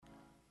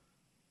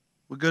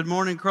Well, good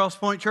morning, Cross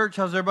Point Church.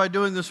 How's everybody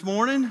doing this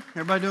morning?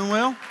 Everybody doing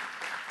well?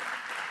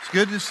 It's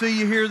good to see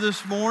you here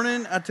this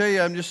morning. I tell you,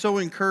 I'm just so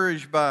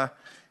encouraged by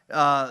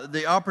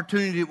the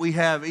opportunity that we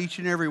have each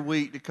and every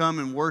week to come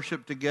and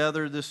worship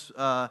together this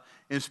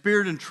in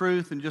spirit and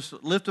truth and just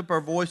lift up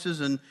our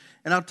voices. And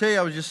I'll tell you,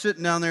 I was just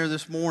sitting down there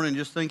this morning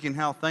just thinking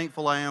how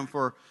thankful I am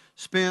for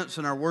Spence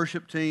and our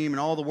worship team and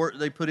all the work that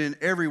they put in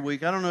every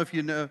week. I don't know if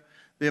you know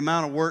the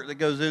amount of work that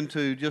goes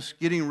into just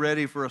getting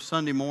ready for a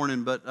Sunday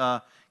morning,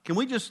 but can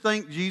we just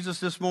thank Jesus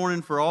this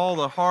morning for all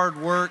the hard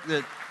work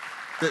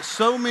that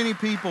so many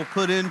people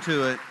put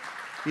into it?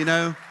 You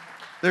know,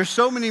 there's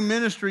so many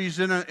ministries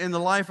in the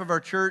life of our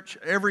church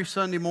every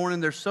Sunday morning.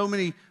 There's so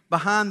many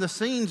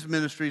behind-the-scenes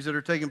ministries that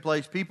are taking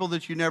place, people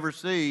that you never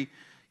see.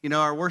 You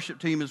know, our worship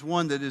team is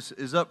one that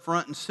is up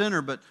front and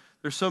center, but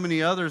there's so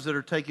many others that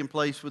are taking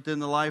place within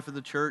the life of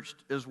the church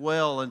as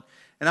well. And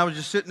I was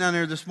just sitting down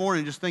there this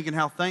morning just thinking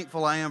how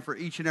thankful I am for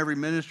each and every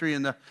ministry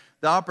and the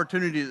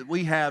opportunity that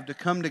we have to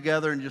come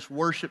together and just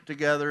worship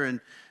together.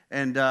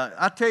 And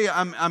I tell you,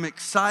 I'm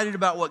excited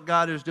about what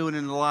God is doing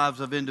in the lives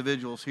of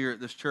individuals here at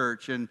this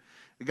church. And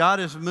God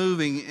is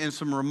moving in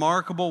some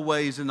remarkable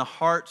ways in the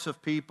hearts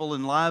of people,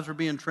 and lives are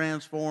being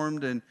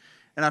transformed. And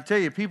I tell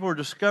you, people are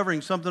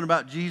discovering something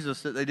about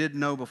Jesus that they didn't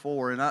know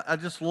before. And I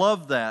just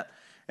love that.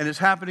 And it's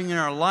happening in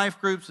our life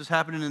groups, it's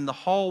happening in the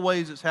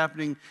hallways, it's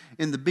happening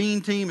in the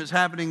Bean team, it's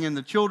happening in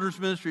the children's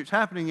ministry, it's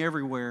happening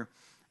everywhere.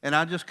 And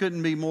I just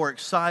couldn't be more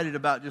excited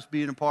about just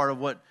being a part of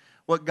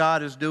what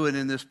God is doing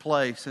in this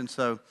place. And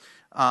so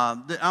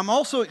I'm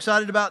also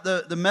excited about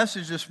the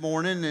message this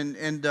morning,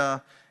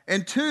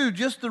 and two,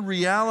 just the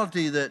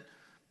reality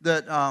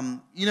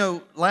that you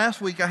know, last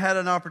week I had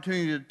an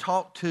opportunity to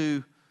talk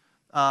to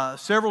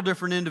several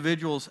different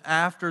individuals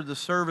after the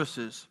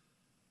services.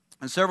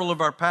 And several of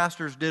our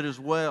pastors did as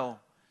well.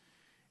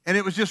 And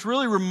it was just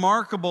really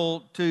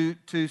remarkable to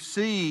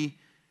see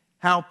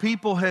how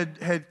people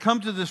had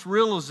come to this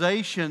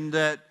realization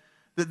that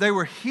they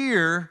were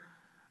here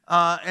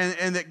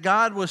and that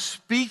God was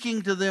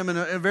speaking to them in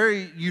a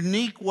very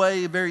unique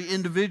way, a very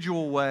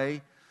individual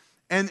way.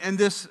 And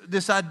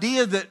this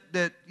idea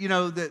that you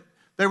know, that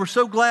they were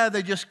so glad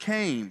they just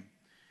came.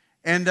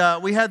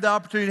 And we had the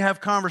opportunity to have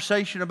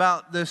conversation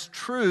about this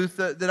truth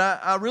that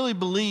I really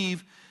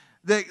believe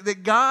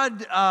that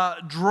God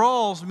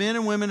draws men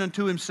and women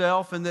unto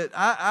Himself, and that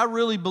I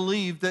really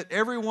believe that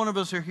every one of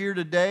us are here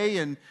today,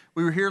 and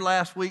we were here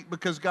last week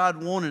because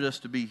God wanted us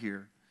to be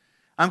here.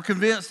 I'm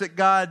convinced that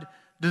God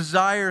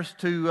desires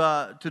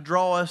to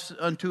draw us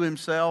unto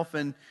Himself,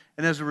 and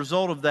as a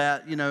result of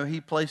that, you know,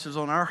 He places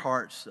on our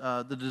hearts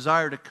the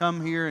desire to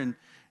come here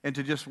and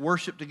to just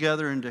worship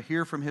together and to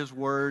hear from His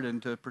Word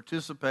and to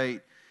participate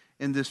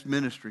in this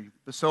ministry.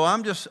 So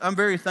I'm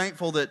very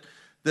thankful that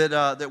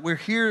we're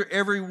here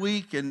every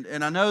week,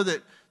 and I know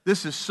that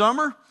this is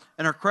summer,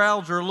 and our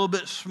crowds are a little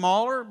bit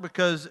smaller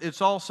because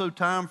it's also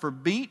time for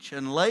beach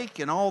and lake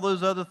and all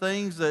those other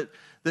things that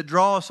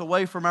draw us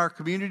away from our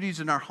communities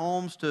and our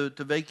homes to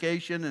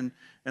vacation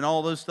and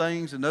all those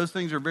things. And those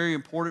things are very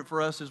important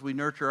for us as we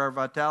nurture our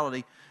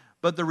vitality.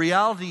 But the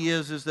reality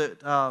is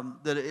that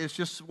it's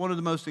just one of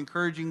the most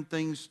encouraging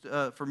things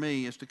for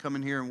me is to come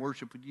in here and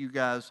worship with you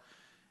guys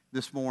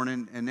this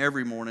morning and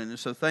every morning. And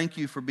so thank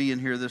you for being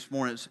here this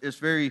morning. It's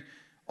very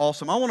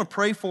awesome. I want to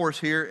pray for us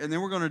here, and then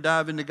we're going to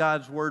dive into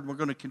God's Word. We're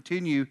going to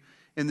continue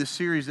in this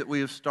series that we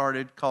have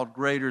started called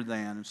Greater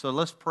Than. And so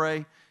let's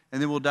pray, and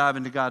then we'll dive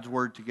into God's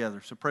Word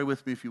together. So pray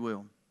with me if you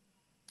will.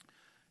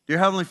 Dear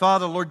Heavenly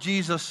Father, Lord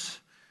Jesus,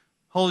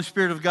 Holy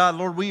Spirit of God,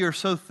 Lord, we are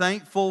so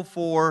thankful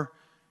for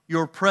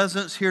your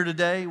presence here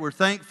today. We're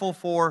thankful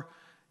for,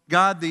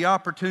 God, the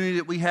opportunity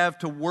that we have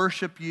to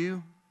worship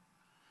you.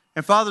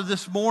 And Father,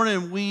 this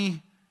morning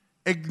we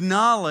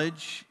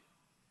acknowledge,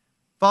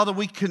 Father,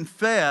 we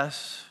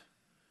confess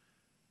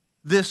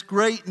this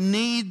great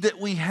need that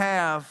we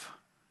have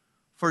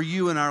for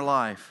you in our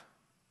life.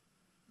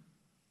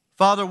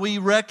 Father, we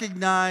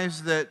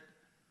recognize that,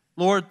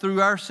 Lord, through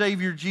our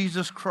Savior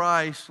Jesus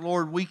Christ,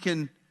 Lord, we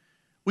can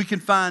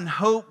find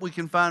hope, we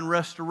can find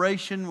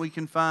restoration, we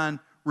can find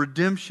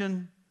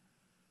redemption.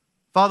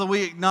 Father,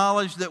 we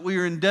acknowledge that we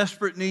are in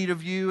desperate need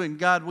of you, and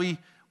God, we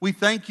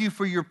thank you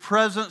for your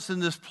presence in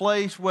this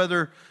place,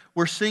 whether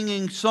we're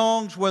singing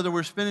songs, whether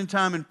we're spending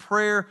time in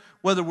prayer,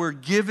 whether we're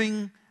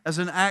giving as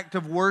an act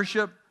of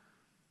worship,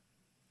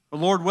 or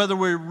Lord, whether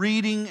we're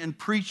reading and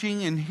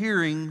preaching and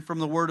hearing from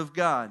the Word of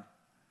God.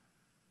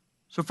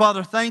 So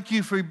Father, thank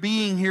you for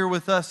being here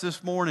with us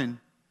this morning.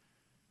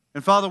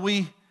 And Father,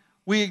 we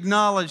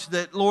acknowledge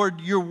that, Lord,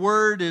 your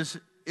Word is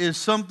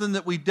something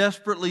that we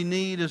desperately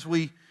need as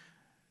we,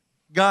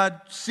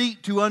 God,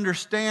 seek to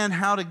understand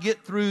how to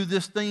get through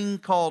this thing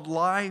called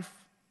life,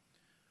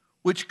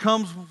 which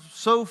comes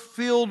so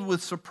filled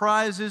with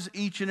surprises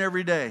each and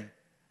every day.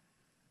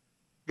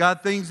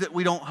 God, things that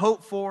we don't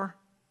hope for,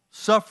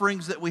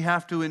 sufferings that we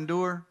have to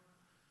endure.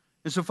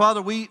 And so,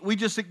 Father, we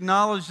just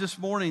acknowledge this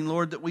morning,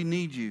 Lord, that we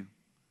need you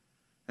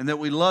and that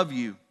we love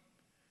you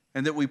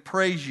and that we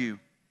praise you.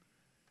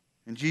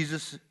 And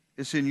Jesus,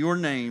 it's in your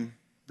name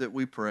that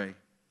we pray.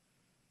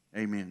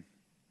 Amen.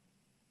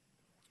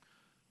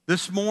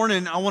 This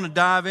morning, I want to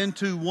dive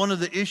into one of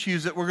the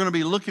issues that we're going to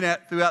be looking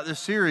at throughout this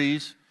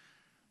series.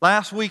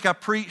 Last week, I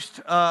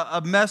preached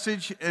a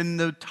message, and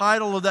the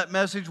title of that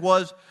message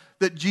was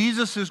that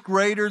Jesus is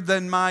greater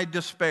than my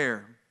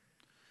despair.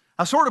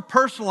 I sort of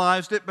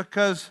personalized it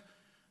because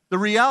the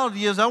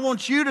reality is I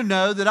want you to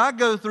know that I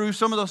go through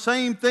some of the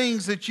same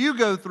things that you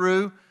go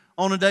through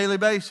on a daily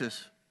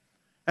basis.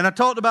 And I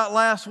talked about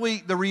last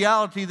week the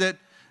reality that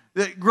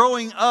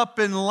growing up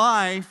in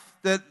life,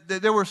 that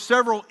there were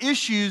several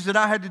issues that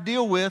I had to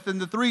deal with,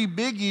 and the three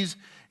biggies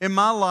in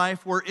my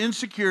life were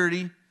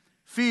insecurity,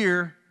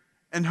 fear,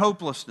 and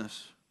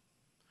hopelessness.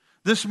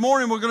 This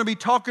morning we're going to be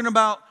talking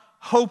about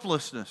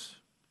hopelessness,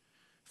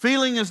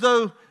 feeling as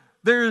though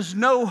there is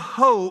no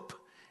hope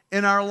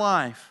in our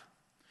life.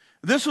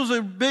 This was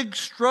a big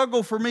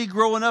struggle for me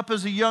growing up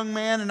as a young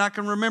man, and I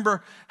can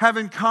remember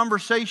having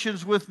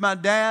conversations with my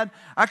dad.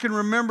 I can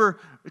remember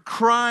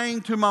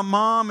crying to my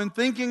mom and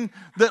thinking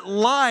that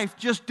life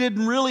just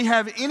didn't really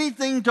have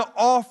anything to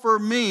offer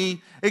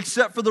me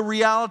except for the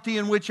reality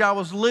in which I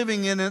was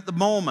living in at the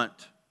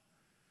moment.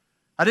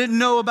 I didn't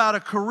know about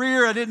a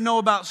career. I didn't know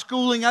about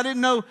schooling. I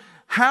didn't know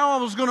how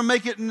I was going to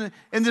make it in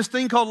this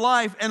thing called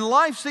life. And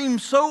life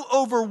seemed so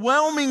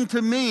overwhelming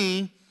to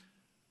me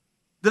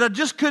that I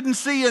just couldn't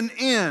see an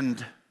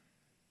end.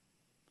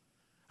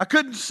 I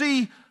couldn't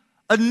see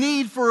a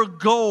need for a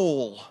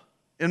goal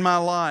in my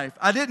life.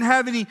 I didn't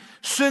have any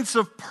sense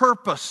of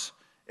purpose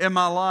in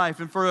my life.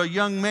 And for a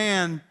young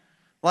man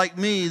like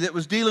me that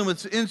was dealing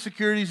with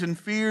insecurities and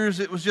fears,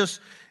 it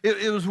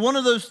was one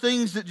of those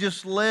things that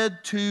just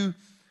led to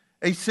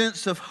a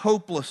sense of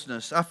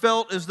hopelessness. I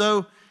felt as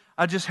though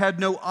I just had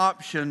no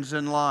options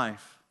in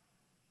life.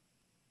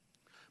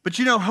 But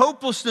you know,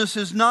 hopelessness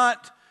is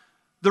not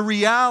the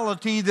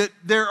reality that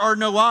there are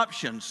no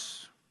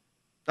options.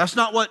 That's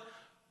not what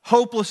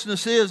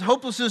hopelessness is.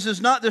 Hopelessness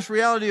is not this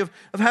reality of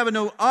having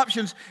no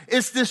options.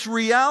 It's this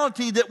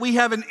reality that we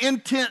have an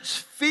intense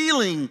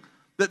feeling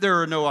that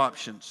there are no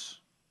options.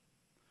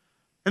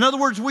 In other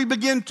words, we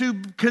begin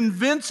to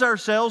convince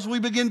ourselves, we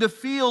begin to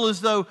feel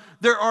as though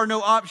there are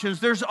no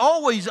options. There's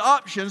always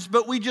options,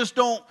 but we just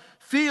don't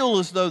feel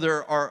as though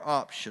there are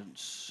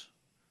options.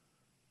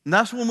 And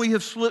that's when we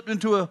have slipped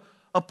into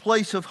a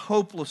place of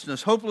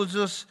hopelessness.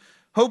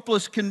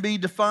 Hopeless can be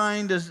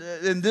defined as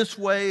in this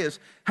way, as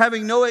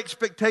having no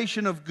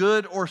expectation of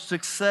good or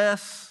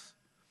success.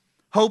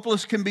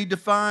 Hopeless can be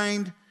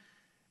defined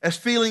as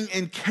feeling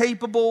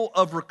incapable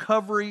of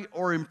recovery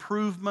or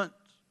improvement.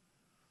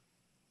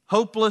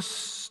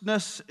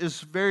 Hopelessness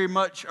is very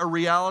much a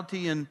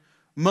reality in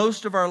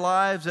most of our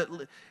lives,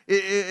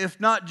 if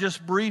not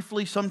just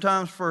briefly,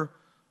 sometimes for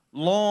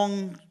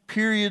long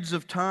periods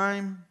of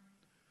time.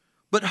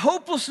 But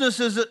hopelessness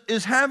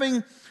is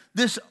having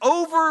this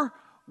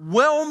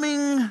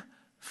overwhelming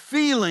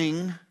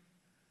feeling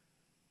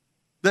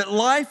that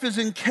life is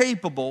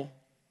incapable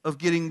of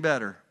getting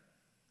better.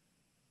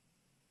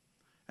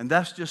 And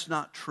that's just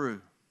not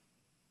true,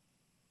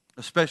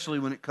 especially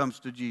when it comes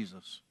to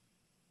Jesus.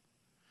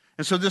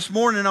 And so this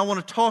morning I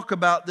want to talk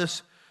about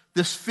this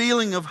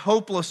feeling of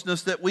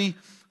hopelessness that we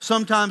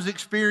sometimes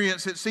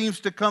experience. It seems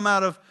to come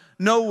out of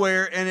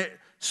nowhere, and it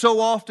so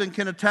often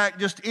can attack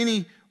just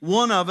any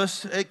one of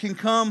us. It can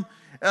come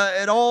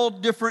at all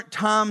different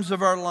times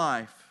of our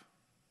life.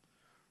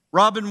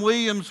 Robin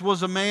Williams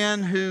was a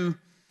man who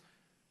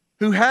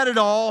had it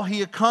all.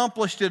 He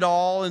accomplished it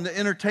all in the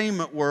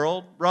entertainment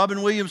world.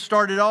 Robin Williams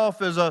started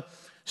off as a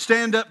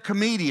stand-up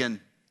comedian,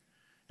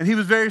 and he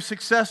was very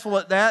successful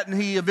at that, and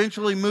he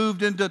eventually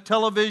moved into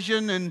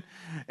television and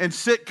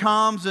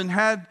sitcoms and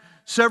had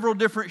several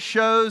different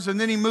shows, and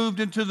then he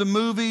moved into the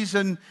movies,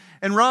 and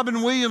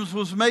Robin Williams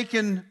was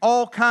making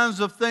all kinds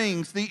of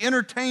things. The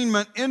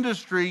entertainment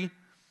industry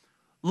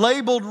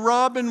labeled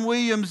Robin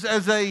Williams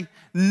as a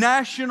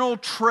national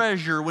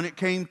treasure when it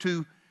came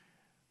to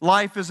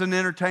life as an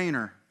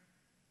entertainer.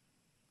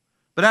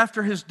 But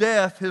after his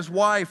death, his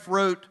wife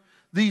wrote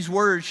these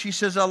words. She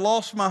says, "I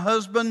lost my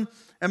husband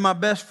and my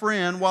best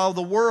friend while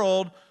the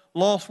world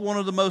lost one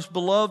of the most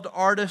beloved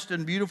artists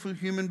and beautiful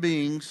human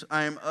beings.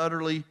 I am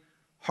utterly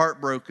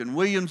heartbroken."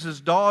 Williams's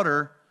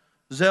daughter,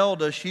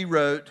 Zelda, she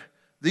wrote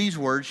these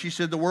words. She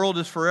said, "The world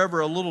is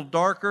forever a little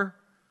darker,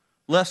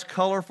 less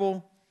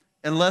colorful,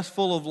 and less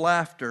full of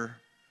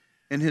laughter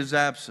in his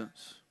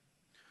absence."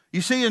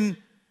 You see,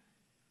 in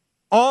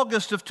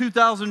August of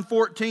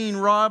 2014,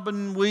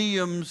 Robin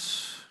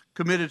Williams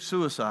committed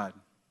suicide.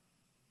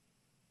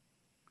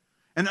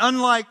 And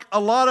unlike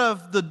a lot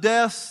of the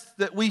deaths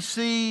that we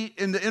see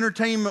in the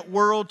entertainment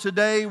world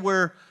today,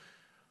 where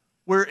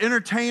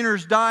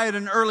entertainers die at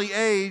an early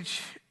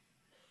age,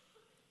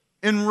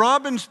 in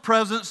Robin's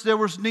presence, there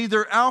was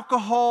neither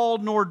alcohol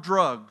nor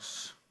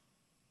drugs.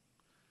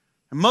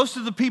 And most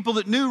of the people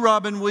that knew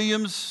Robin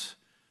Williams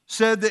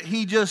said that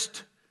he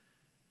just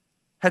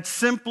had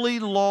simply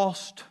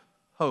lost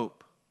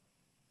hope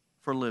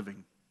for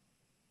living.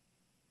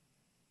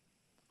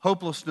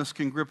 Hopelessness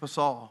can grip us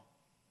all.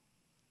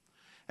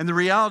 And the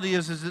reality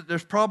is that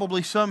there's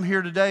probably some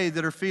here today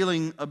that are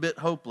feeling a bit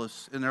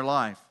hopeless in their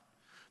life.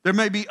 There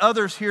may be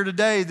others here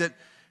today that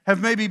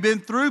have maybe been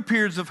through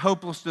periods of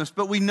hopelessness,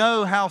 but we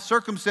know how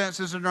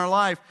circumstances in our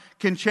life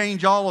can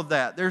change all of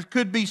that. There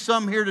could be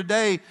some here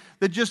today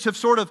that just have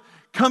sort of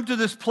come to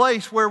this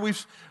place where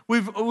we've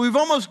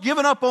almost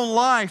given up on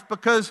life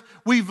because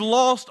we've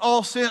lost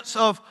all sense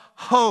of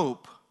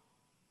hope.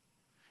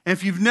 And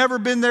if you've never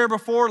been there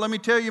before, let me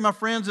tell you, my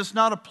friends, it's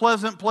not a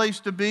pleasant place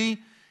to be.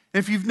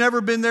 If you've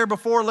never been there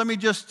before, let me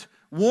just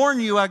warn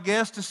you, I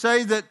guess, to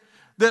say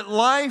that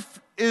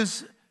life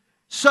is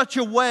such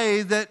a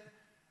way that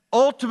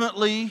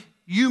ultimately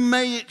you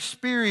may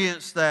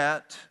experience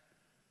that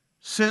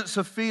sense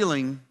of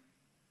feeling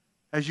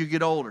as you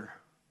get older.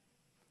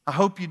 I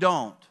hope you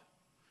don't.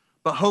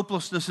 But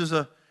hopelessness is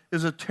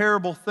a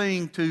terrible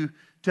thing to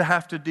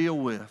have to deal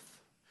with.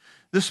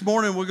 This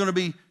morning we're going to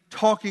be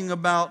talking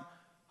about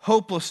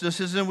hopelessness.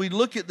 As we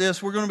look at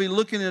this, we're going to be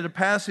looking at a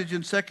passage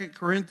in 2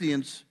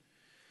 Corinthians.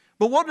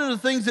 But one of the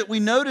things that we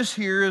notice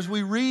here as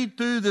we read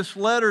through this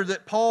letter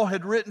that Paul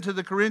had written to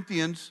the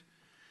Corinthians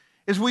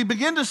is we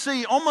begin to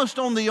see almost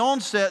on the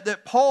onset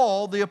that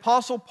Paul, the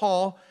Apostle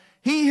Paul,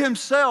 he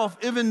himself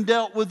even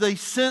dealt with a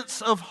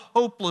sense of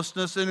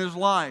hopelessness in his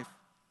life.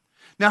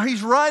 Now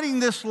he's writing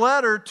this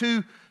letter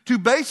to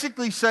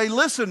basically say,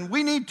 listen,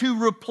 we need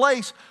to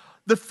replace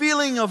the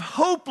feeling of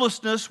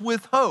hopelessness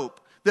with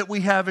hope that we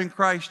have in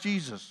Christ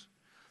Jesus.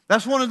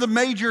 That's one of the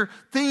major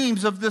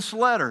themes of this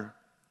letter.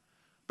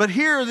 But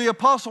here the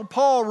Apostle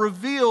Paul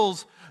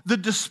reveals the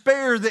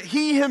despair that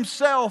he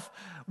himself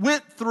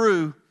went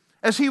through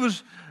as he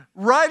was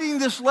writing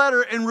this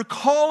letter and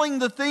recalling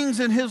the things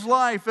in his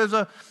life as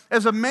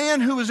a man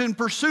who was in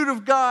pursuit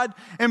of God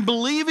and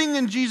believing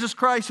in Jesus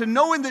Christ and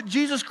knowing that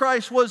Jesus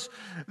Christ was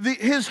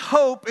his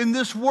hope in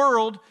this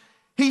world.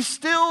 He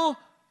still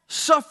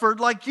suffered,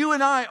 like you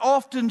and I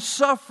often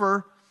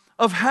suffer,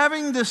 of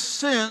having this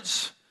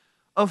sense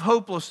of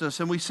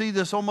hopelessness. And we see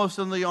this almost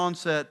in the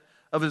onset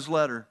of his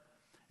letter.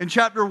 In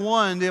chapter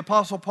 1, the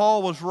Apostle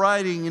Paul was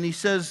writing and he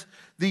says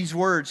these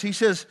words. He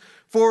says,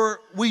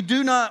 "For we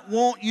do not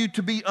want you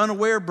to be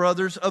unaware,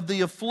 brothers, of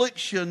the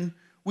affliction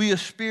we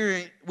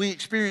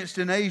experienced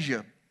in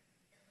Asia.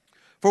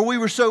 For we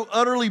were so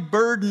utterly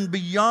burdened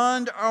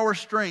beyond our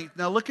strength."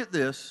 Now look at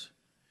this.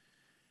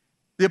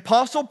 The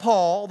Apostle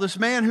Paul, this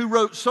man who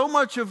wrote so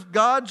much of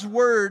God's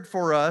word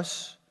for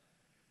us,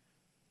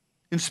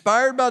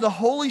 inspired by the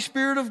Holy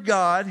Spirit of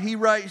God, he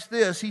writes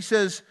this. He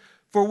says,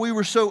 "For we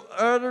were so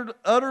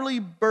utterly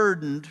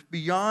burdened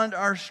beyond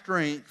our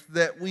strength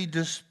that we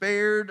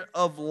despaired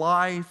of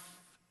life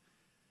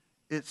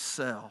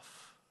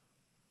itself."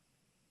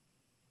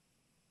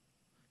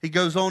 He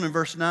goes on in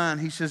verse 9.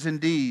 He says,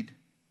 "Indeed,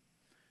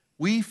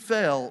 we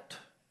felt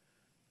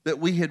that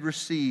we had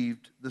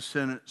received the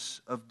sentence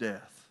of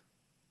death."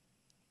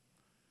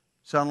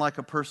 Sound like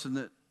a person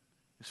that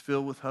is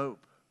filled with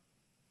hope?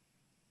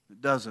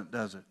 It doesn't,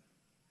 does it?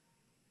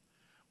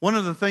 One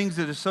of the things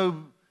that is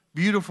so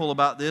beautiful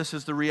about this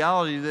is the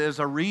reality that as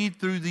I read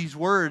through these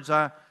words,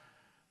 I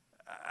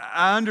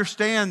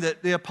understand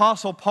that the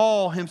Apostle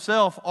Paul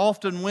himself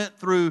often went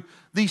through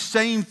these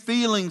same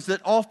feelings that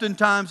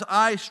oftentimes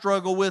I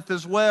struggle with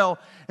as well,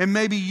 and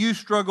maybe you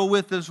struggle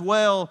with as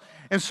well,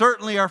 and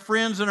certainly our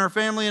friends and our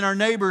family and our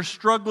neighbors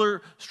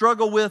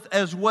struggle with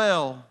as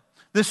well.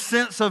 This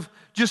sense of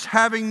just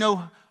having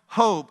no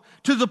hope,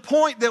 to the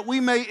point that we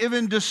may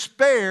even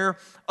despair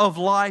of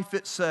life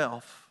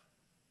itself.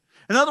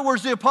 In other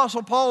words, the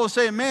Apostle Paul is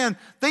saying, man,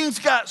 things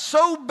got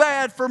so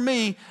bad for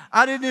me,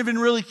 I didn't even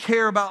really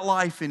care about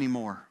life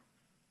anymore.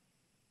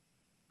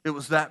 It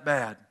was that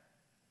bad.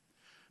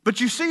 But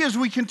you see, as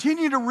we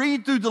continue to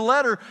read through the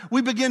letter,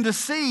 we begin to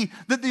see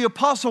that the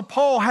Apostle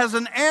Paul has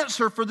an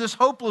answer for this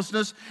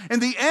hopelessness, and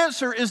the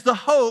answer is the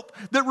hope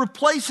that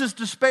replaces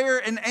despair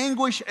and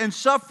anguish and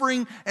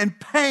suffering and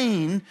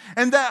pain,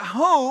 and that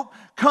hope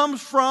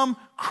comes from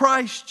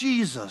Christ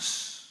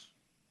Jesus.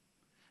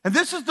 And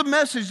this is the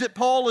message that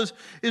Paul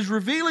is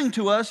revealing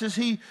to us as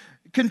he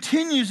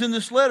continues in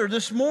this letter.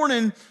 This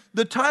morning,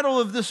 the title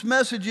of this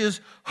message is,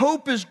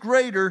 "Hope is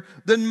Greater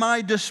Than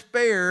My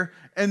Despair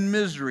and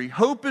Misery."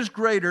 Hope is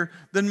greater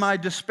than my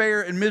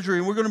despair and misery.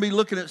 And we're going to be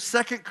looking at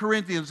 2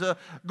 Corinthians,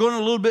 going a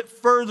little bit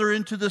further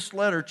into this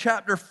letter,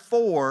 chapter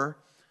 4,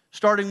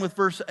 starting with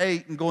verse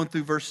 8 and going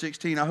through verse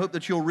 16. I hope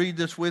that you'll read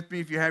this with me.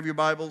 If you have your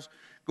Bibles,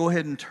 go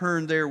ahead and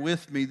turn there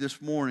with me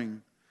this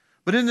morning.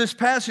 But in this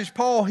passage,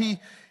 Paul, he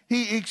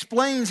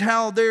explains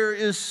how there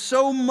is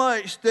so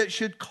much that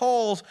should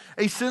cause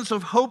a sense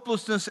of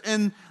hopelessness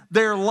in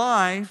their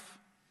life.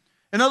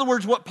 In other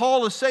words, what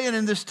Paul is saying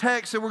in this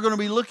text that we're going to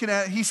be looking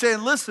at, he's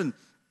saying, listen,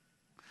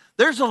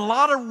 there's a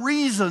lot of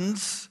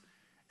reasons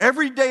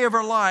every day of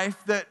our life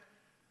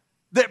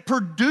that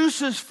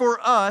produces for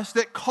us,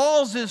 that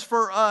causes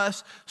for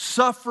us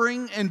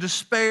suffering and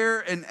despair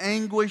and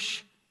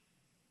anguish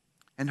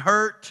and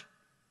hurt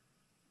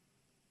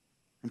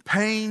and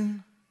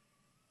pain.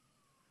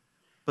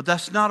 But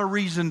that's not a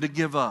reason to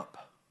give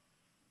up.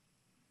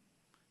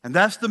 And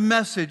that's the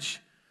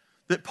message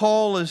that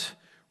Paul is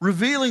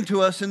revealing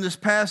to us in this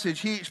passage.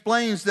 He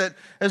explains that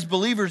as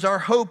believers, our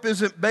hope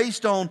isn't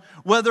based on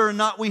whether or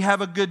not we have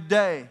a good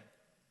day.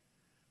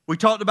 We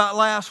talked about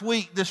last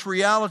week this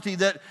reality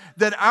that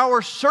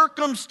our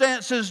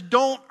circumstances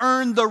don't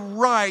earn the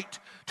right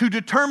to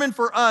determine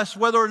for us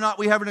whether or not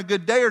we're having a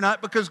good day or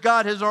not, because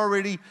God has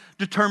already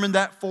determined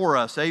that for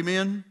us.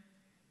 Amen?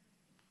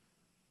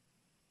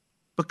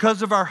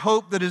 Because of our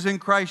hope that is in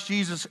Christ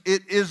Jesus,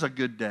 it is a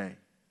good day.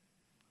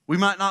 We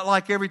might not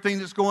like everything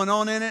that's going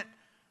on in it,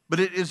 but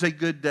it is a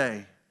good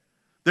day.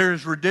 There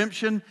is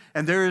redemption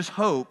and there is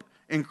hope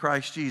in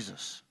Christ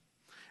Jesus.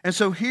 And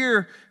so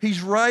here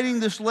he's writing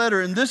this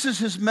letter, and this is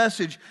his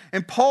message.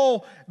 And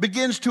Paul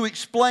begins to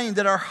explain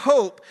that our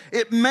hope,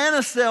 it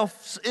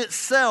manifests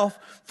itself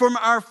from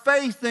our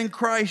faith in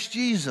Christ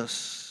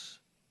Jesus.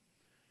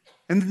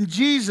 And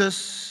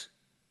Jesus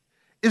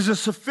is a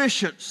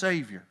sufficient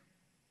Savior.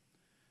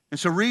 And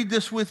so read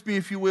this with me,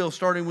 if you will,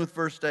 starting with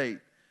verse 8.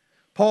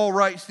 Paul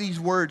writes these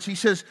words. He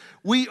says,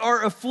 "We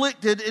are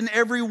afflicted in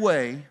every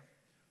way,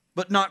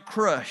 but not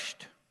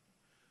crushed.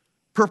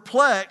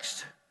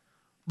 Perplexed,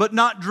 but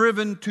not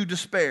driven to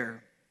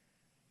despair.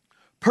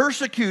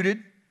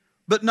 Persecuted,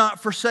 but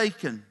not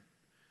forsaken.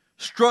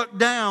 Struck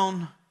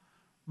down,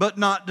 but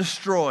not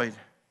destroyed.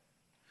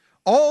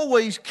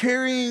 Always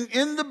carrying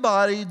in the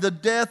body the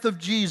death of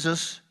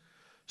Jesus,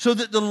 so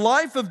that the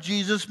life of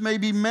Jesus may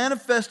be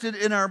manifested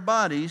in our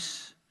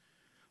bodies.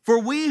 For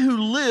we who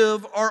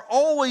live are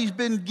always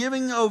being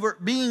given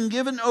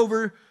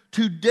over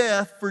to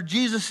death for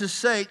Jesus'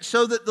 sake,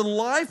 so that the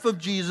life of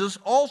Jesus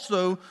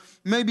also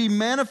may be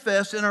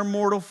manifest in our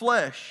mortal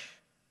flesh.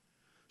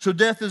 So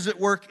death is at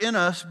work in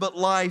us, but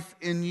life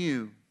in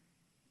you.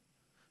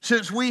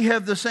 Since we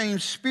have the same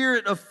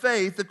spirit of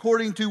faith,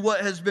 according to what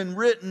has been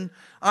written,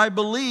 I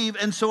believe,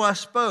 and so I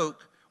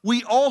spoke.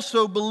 We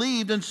also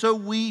believed, and so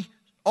we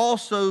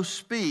also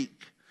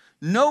speak,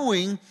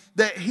 knowing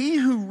that he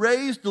who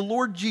raised the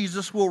Lord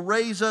Jesus will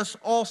raise us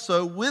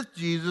also with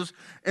Jesus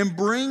and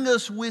bring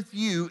us with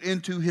you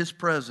into his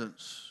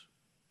presence.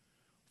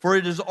 For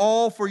it is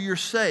all for your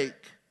sake,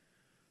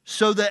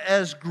 so that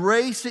as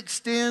grace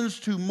extends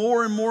to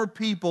more and more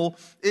people,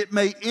 it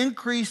may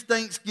increase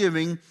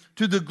thanksgiving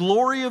to the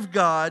glory of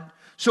God,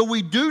 so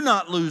we do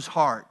not lose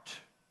heart.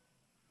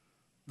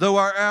 Though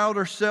our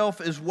outer self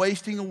is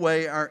wasting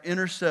away, our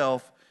inner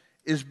self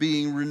is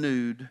being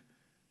renewed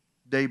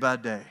day by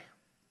day."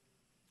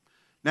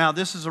 Now,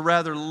 this is a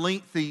rather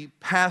lengthy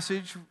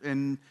passage,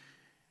 and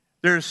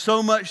there's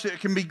so much that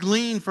can be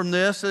gleaned from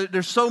this.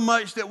 There's so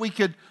much that we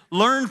could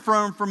learn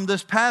from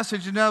this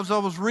passage. And as I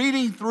was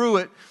reading through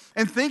it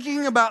and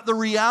thinking about the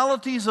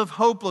realities of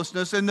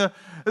hopelessness and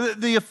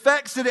the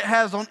effects that it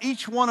has on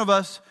each one of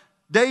us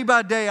day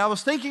by day, I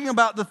was thinking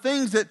about the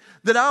things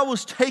that I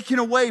was taking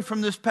away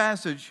from this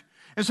passage.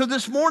 And so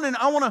this morning,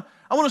 I want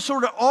to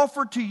sort of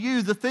offer to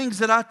you the things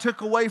that I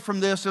took away from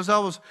this as I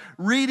was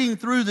reading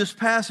through this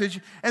passage.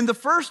 And the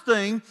first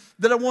thing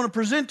that I want to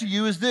present to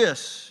you is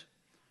this: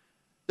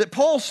 that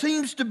Paul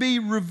seems to be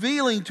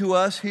revealing to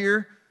us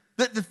here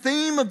that the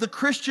theme of the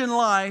Christian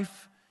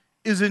life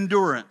is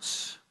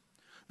endurance.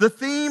 The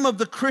theme of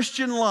the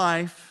Christian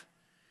life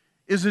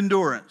is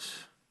endurance.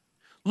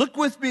 Look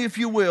with me, if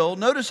you will.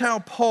 Notice how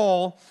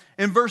Paul,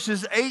 in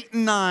verses 8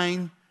 and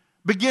 9,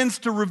 begins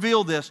to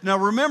reveal this. Now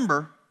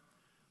remember,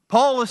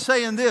 Paul is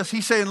saying this.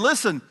 He's saying,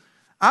 listen,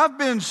 I've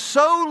been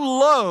so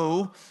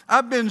low,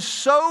 I've been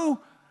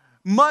so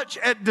much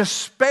at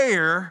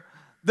despair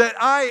that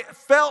I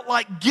felt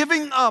like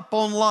giving up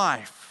on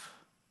life.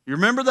 You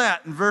remember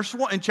that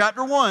in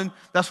chapter 1,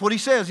 that's what he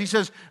says. He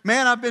says,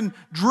 man, I've been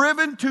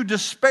driven to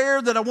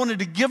despair that I wanted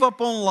to give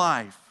up on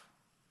life.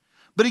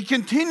 But he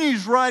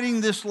continues writing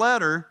this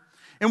letter,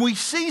 and we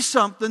see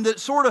something that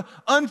sort of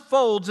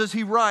unfolds as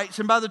he writes.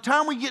 And by the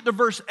time we get to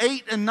verse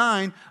 8 and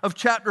 9 of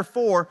chapter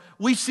 4,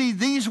 we see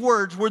these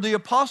words where the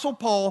Apostle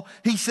Paul,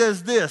 he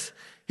says this.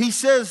 He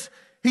says,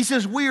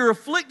 we are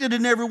afflicted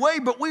in every way,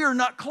 but we are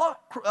not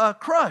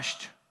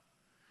crushed.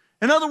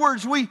 In other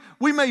words, we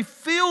may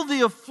feel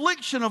the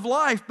affliction of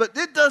life, but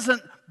it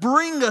doesn't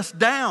bring us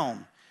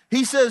down.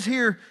 He says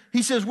here,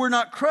 we're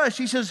not crushed.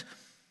 He says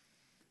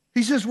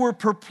we're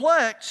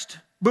perplexed,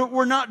 but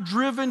we're not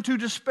driven to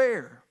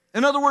despair.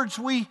 In other words,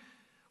 we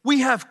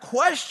have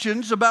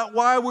questions about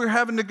why we're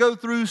having to go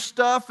through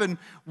stuff and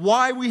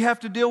why we have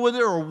to deal with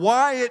it or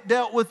why it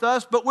dealt with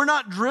us, but we're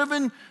not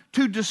driven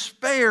to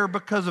despair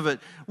because of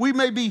it. We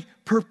may be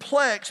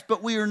perplexed,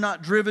 but we are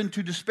not driven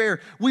to despair.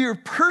 We are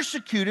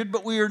persecuted,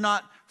 but we are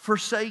not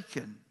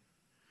forsaken.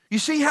 You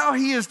see how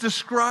he is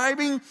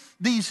describing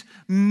these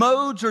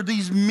modes or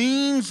these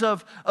means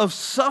of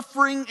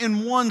suffering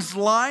in one's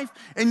life,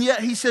 and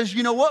yet he says,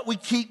 you know what? We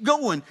keep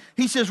going.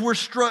 He says we're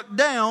struck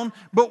down,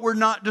 but we're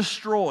not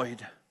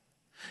destroyed.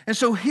 And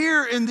so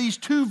here in these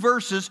two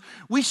verses,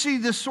 we see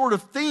this sort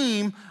of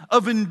theme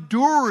of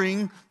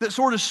enduring that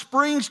sort of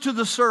springs to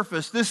the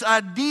surface. This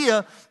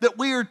idea that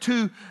we are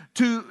to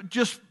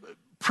just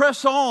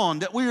press on,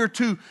 that we are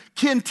to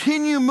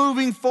continue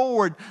moving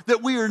forward,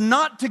 that we are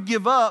not to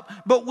give up,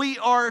 but we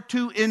are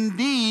to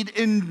indeed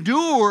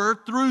endure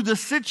through the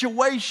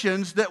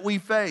situations that we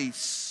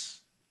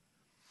face.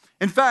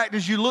 In fact,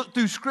 as you look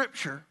through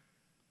Scripture,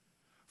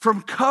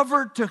 from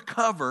cover to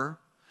cover,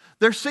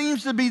 there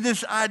seems to be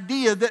this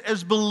idea that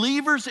as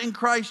believers in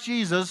Christ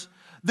Jesus,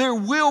 there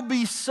will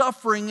be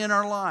suffering in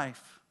our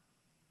life,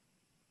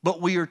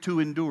 but we are to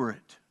endure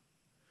it.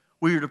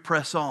 We are to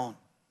press on.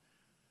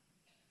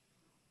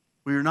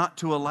 We are not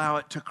to allow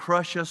it to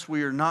crush us.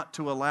 We are not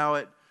to allow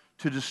it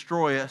to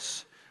destroy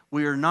us.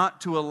 We are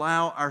not to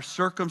allow our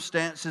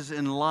circumstances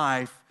in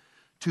life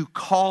to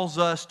cause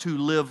us to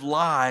live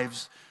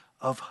lives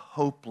of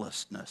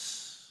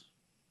hopelessness.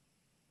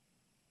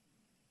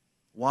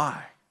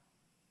 Why?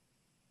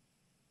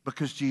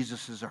 Because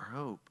Jesus is our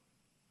hope.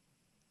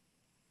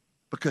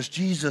 Because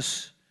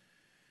Jesus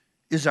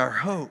is our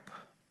hope.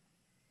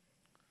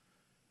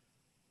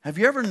 Have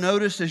you ever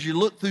noticed as you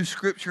look through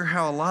Scripture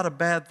how a lot of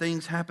bad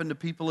things happen to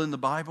people in the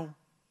Bible?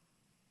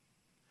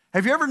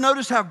 Have you ever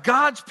noticed how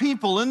God's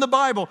people in the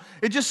Bible,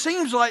 it just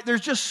seems like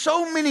there's just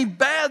so many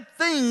bad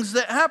things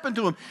that happen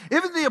to them.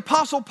 Even the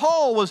Apostle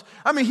Paul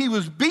he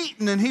was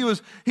beaten and he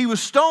was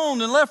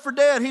stoned and left for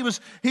dead. He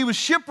was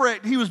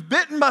shipwrecked. He was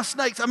bitten by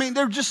snakes.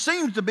 There just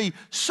seems to be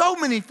so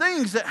many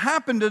things that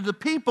happen to the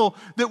people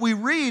that we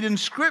read in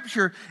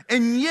Scripture.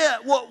 And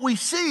yet what we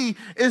see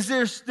is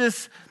there's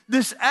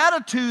this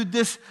attitude,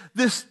 this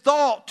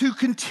thought to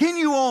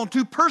continue on,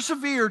 to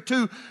persevere,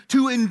 to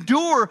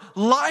endure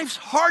life's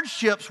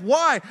hardships.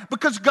 Why?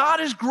 Because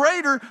God is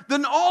greater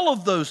than all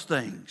of those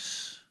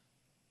things.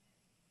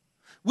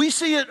 We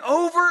see it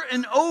over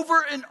and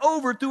over and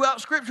over throughout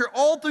Scripture.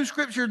 All through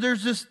Scripture,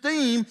 there's this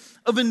theme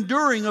of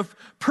enduring, of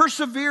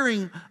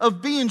persevering,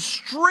 of being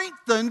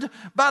strengthened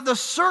by the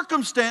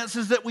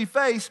circumstances that we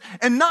face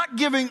and not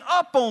giving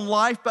up on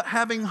life, but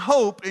having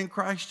hope in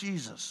Christ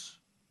Jesus.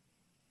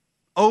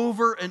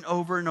 Over and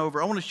over and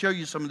over. I want to show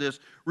you some of this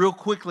real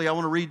quickly. I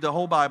want to read the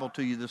whole Bible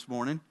to you this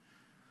morning.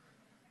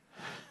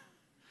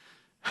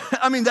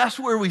 That's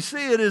where we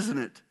see it, isn't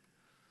it?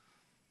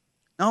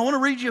 Now, I want to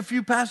read you a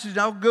few passages.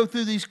 I'll go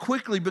through these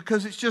quickly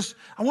because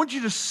I want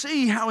you to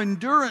see how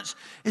endurance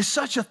is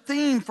such a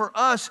theme for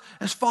us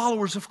as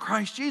followers of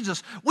Christ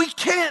Jesus. We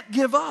can't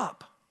give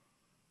up.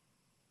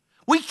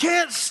 We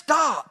can't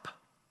stop.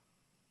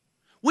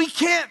 We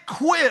can't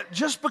quit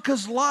just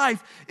because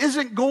life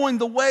isn't going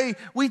the way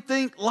we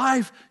think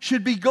life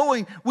should be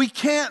going. We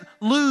can't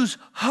lose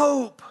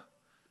hope.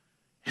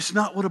 It's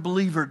not what a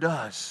believer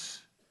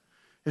does.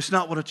 It's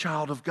not what a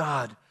child of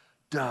God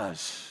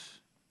does.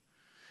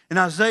 In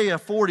Isaiah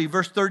 40,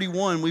 verse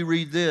 31, we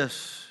read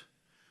this: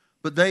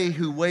 "But they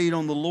who wait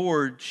on the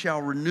Lord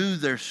shall renew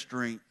their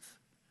strength.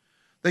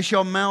 They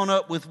shall mount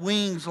up with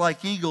wings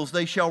like eagles.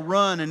 They shall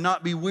run and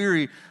not be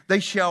weary. They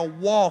shall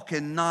walk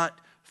and not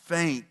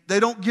faint." They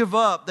don't give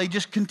up. They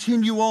just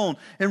continue on.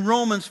 In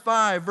Romans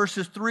 5,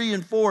 verses 3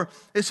 and 4,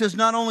 it says,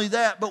 "Not only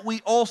that, but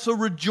we also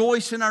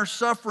rejoice in our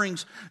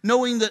sufferings,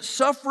 knowing that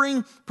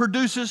suffering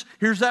produces,"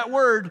 here's that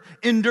word,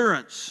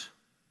 endurance.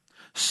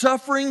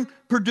 Suffering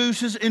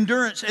produces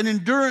endurance, and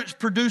endurance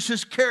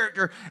produces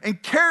character,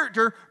 and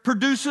character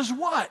produces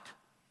what?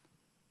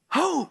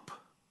 Hope.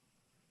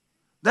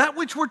 That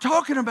which we're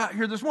talking about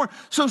here this morning.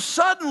 So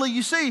suddenly,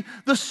 you see,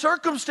 the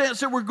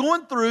circumstance that we're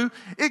going through,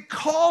 it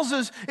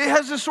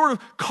has this sort of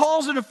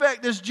cause and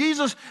effect as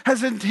Jesus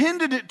has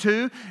intended it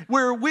to,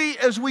 where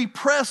as we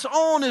press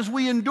on, as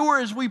we endure,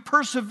 as we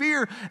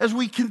persevere, as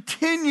we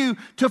continue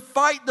to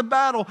fight the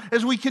battle,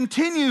 as we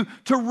continue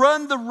to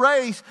run the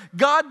race,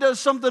 God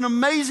does something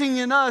amazing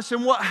in us.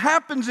 And what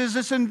happens is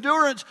this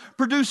endurance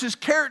produces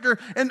character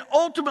and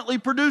ultimately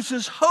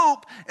produces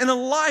hope in a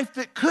life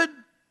that could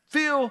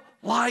feel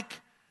like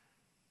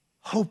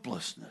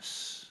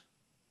hopelessness.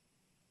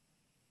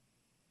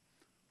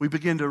 We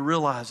begin to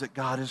realize that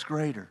God is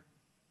greater.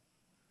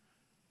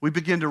 We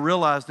begin to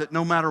realize that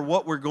no matter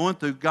what we're going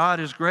through, God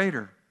is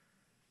greater.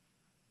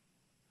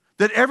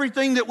 That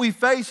everything that we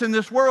face in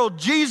this world,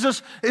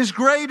 Jesus is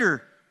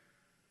greater.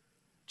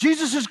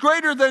 Jesus is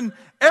greater than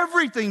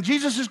everything.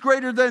 Jesus is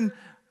greater than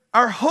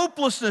our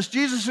hopelessness.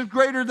 Jesus is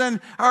greater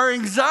than our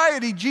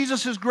anxiety.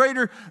 Jesus is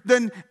greater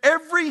than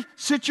every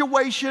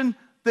situation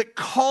that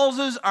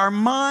causes our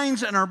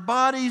minds and our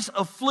bodies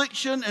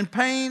affliction and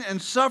pain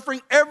and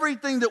suffering.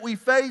 Everything that we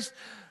face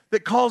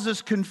that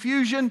causes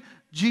confusion,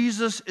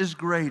 Jesus is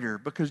greater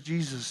because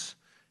Jesus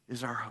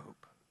is our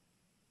hope.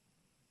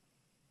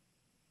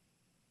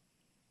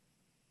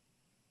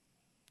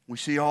 We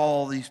see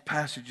all these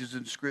passages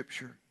in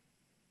Scripture.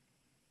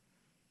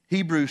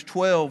 Hebrews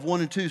 12,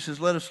 1 and 2 says,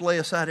 "Let us lay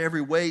aside every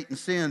weight and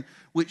sin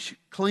which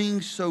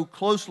clings so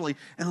closely,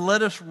 and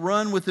let us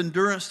run with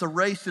endurance the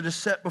race that is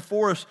set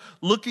before us,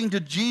 looking to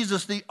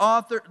Jesus, the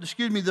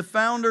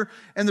founder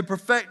and the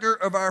perfecter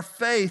of our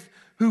faith,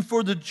 who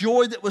for the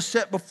joy that was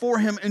set before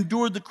him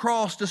endured the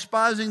cross,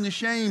 despising the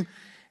shame,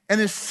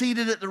 and is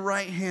seated at the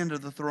right hand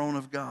of the throne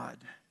of God."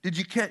 Did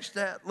you catch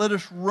that? Let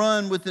us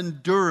run with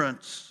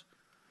endurance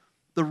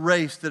the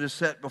race that is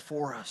set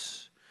before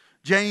us.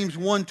 James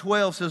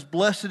 1:12 says,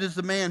 "Blessed is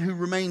the man who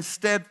remains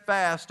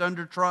steadfast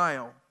under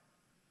trial.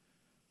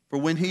 For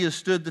when he has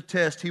stood the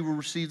test, he will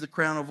receive the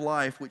crown of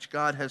life which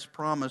God has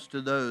promised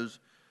to those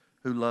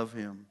who love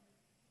him."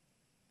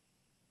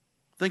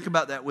 Think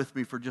about that with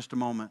me for just a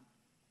moment.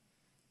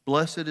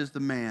 Blessed is the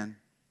man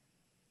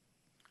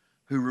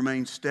who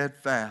remains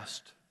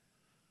steadfast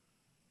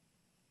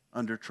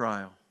under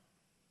trial.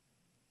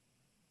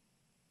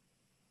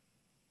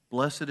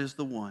 Blessed is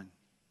the one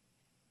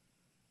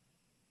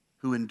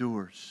who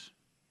endures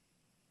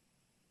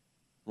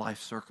life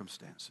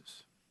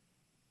circumstances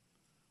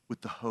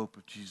with the hope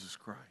of Jesus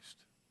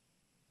Christ.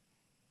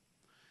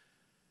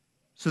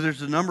 So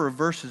there's a number of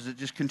verses that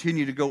just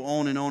continue to go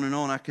on and on and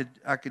on. I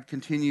could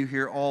continue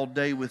here all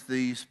day with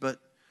these, but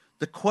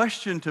the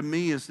question to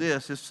me is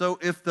this: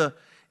 if the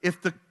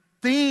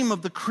theme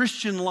of the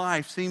Christian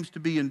life seems to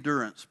be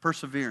endurance,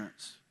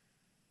 perseverance,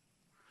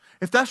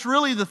 if that's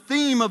really the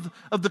theme of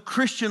the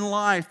Christian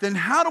life, then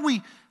how do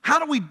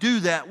we do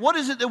that? What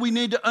is it that we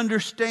need to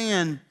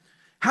understand?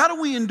 How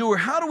do we endure?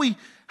 How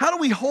do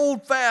we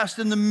hold fast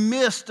in the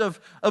midst of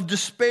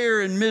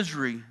despair and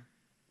misery?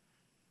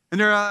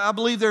 And I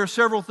believe there are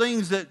several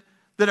things that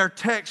our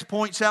text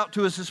points out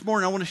to us this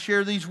morning. I want to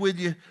share these with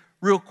you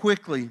real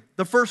quickly.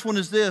 The first one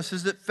is this,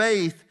 is that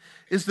faith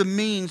is the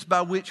means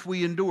by which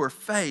we endure.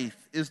 Faith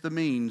is the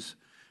means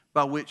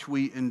by which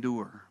we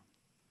endure.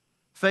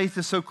 Faith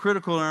is so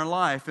critical in our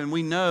life, and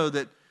we know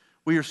that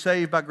we are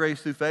saved by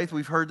grace through faith.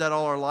 We've heard that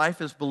all our life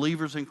as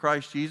believers in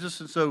Christ Jesus,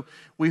 and so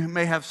we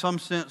may have some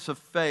sense of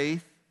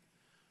faith,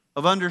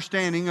 of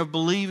understanding, of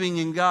believing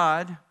in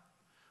God.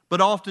 But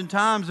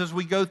oftentimes as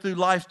we go through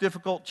life's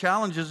difficult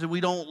challenges,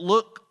 we don't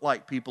look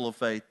like people of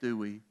faith, do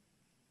we?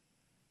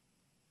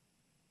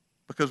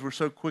 Because we're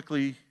so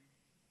quickly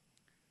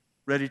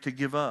ready to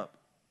give up.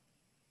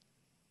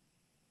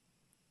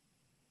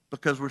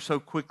 Because we're so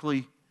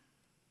quickly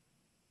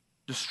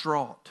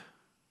distraught.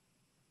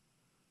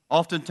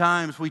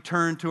 Oftentimes we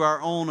turn to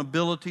our own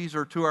abilities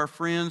or to our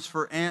friends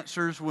for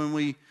answers when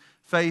we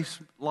face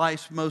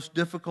life's most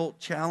difficult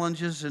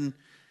challenges, and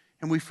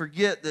we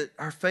forget that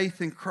our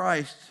faith in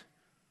Christ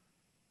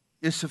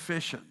is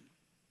sufficient.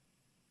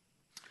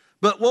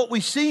 But what we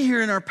see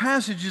here in our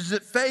passage is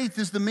that faith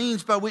is the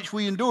means by which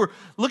we endure.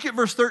 Look at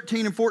verse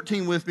 13 and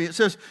 14 with me. It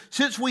says,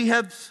 "Since we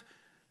have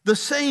the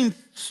same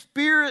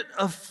spirit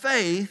of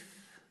faith,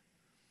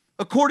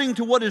 according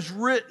to what is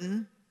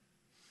written,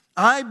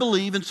 I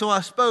believe, and so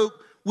I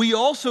spoke. We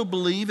also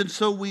believe, and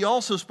so we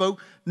also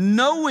spoke,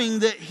 knowing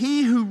that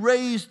he who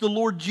raised the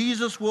Lord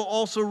Jesus will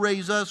also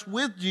raise us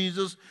with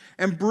Jesus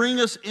and bring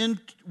us in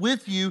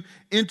with you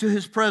into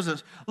his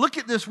presence." Look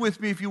at this with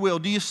me, if you will.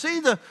 Do you see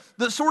the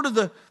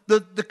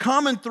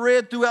common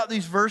thread throughout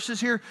these verses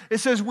here? It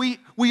says we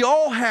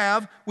all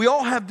have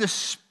this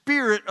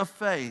spirit of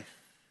faith.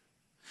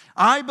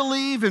 I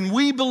believe and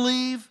we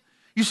believe.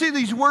 You see,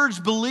 these words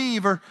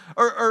 "believe" are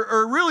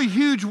really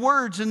huge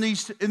words in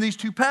these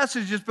two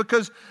passages,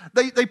 because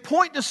they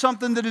point to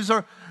something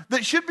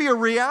that should be a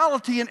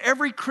reality in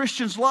every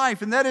Christian's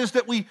life, and that is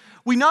that we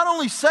not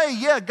only say,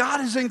 yeah, God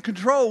is in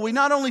control, we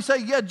not only say,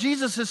 yeah,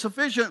 Jesus is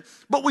sufficient,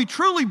 but we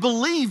truly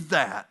believe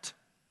that.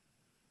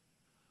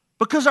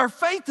 Because our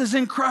faith is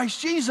in Christ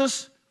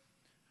Jesus,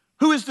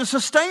 who is the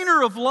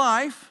sustainer of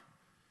life,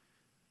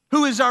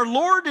 who is our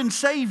Lord and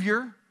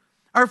Savior.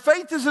 Our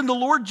faith is in the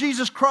Lord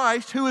Jesus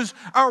Christ, who is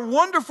our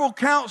wonderful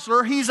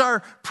counselor. He's our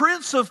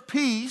Prince of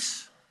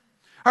Peace.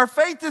 Our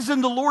faith is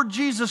in the Lord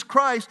Jesus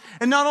Christ.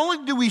 And not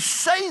only do we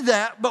say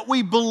that, but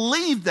we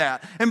believe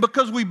that. And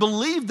because we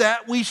believe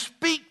that, we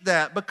speak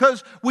that.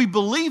 Because we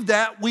believe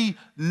that, we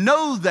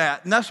know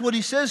that. And that's what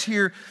he says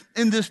here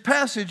in this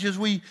passage as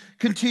we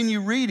continue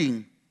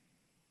reading.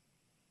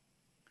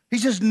 He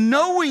says,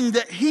 knowing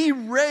that he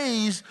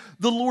raised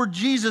the Lord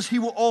Jesus, he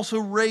will also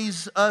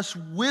raise us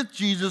with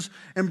Jesus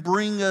and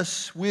bring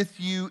us with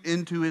you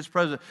into his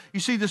presence.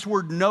 You see, this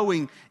word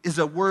knowing is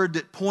a word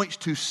that points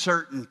to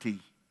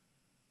certainty,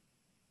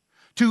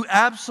 to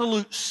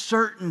absolute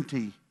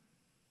certainty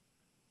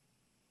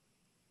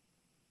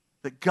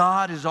that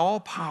God is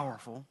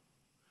all-powerful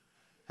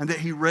and that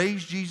he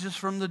raised Jesus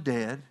from the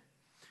dead.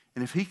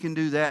 And if he can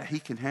do that, he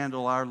can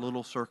handle our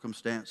little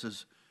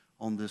circumstances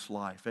on this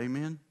life.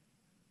 Amen?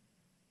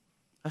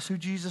 That's who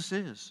Jesus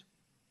is.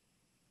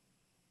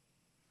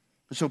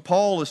 And so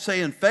Paul is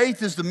saying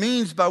faith is the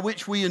means by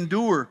which we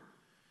endure.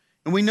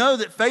 And we know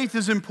that faith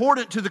is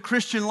important to the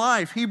Christian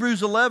life.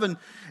 Hebrews 11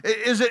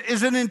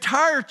 is an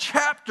entire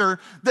chapter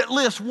that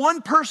lists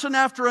one person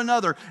after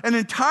another. An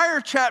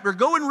entire chapter.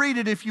 Go and read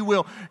it if you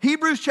will.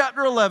 Hebrews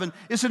chapter 11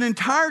 is an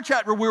entire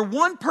chapter where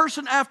one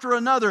person after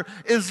another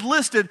is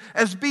listed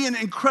as being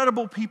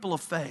incredible people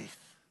of faith.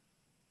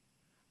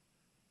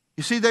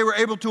 You see, they were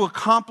able to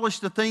accomplish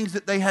the things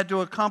that they had to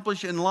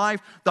accomplish in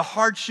life, the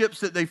hardships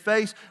that they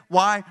faced.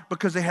 Why?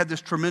 Because they had this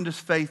tremendous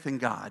faith in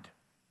God.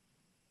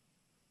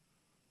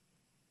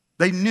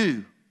 They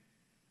knew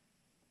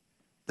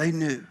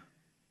that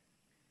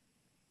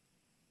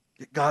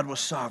God was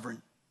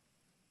sovereign.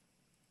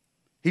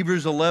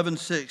 Hebrews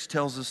 11:6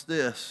 tells us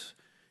this.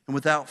 And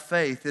without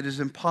faith, it is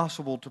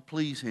impossible to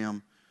please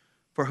him.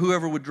 For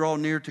whoever would draw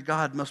near to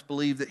God must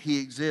believe that he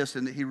exists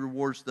and that he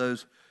rewards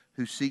those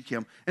who seek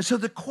him. And so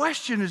the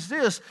question is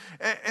this,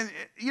 and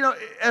you know,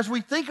 as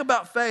we think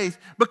about faith,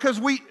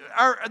 because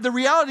the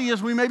reality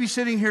is we may be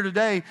sitting here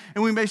today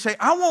and we may say,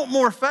 I want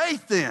more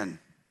faith then.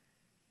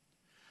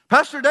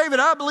 Pastor David,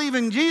 I believe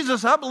in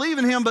Jesus, I believe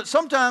in him, but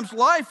sometimes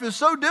life is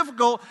so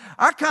difficult,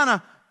 I kind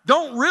of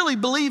don't really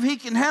believe he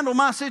can handle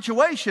my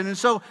situation. And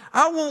so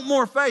I want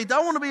more faith. I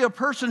want to be a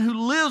person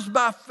who lives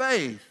by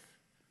faith.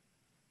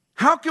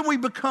 How can we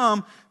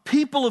become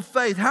people of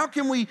faith? How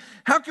can we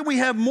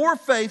have more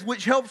faith,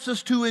 which helps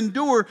us to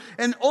endure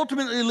and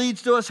ultimately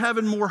leads to us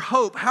having more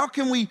hope? How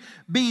can we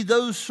be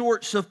those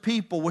sorts of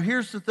people? Well,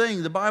 here's the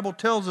thing. The Bible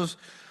tells us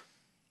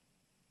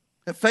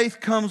that faith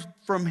comes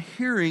from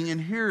hearing,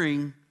 and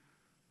hearing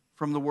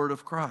from the word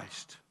of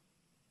Christ.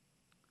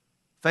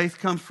 Faith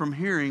comes from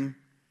hearing,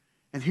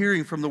 and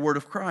hearing from the word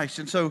of Christ.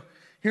 And so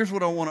here's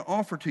what I want to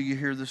offer to you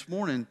here this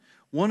morning.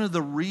 One of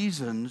the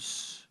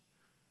reasons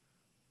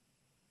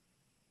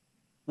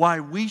why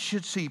we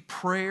should see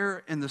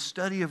prayer and the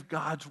study of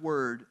God's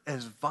word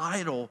as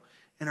vital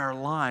in our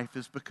life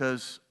is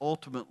because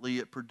ultimately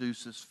it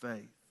produces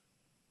faith.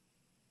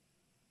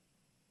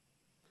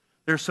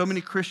 There are so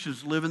many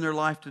Christians living their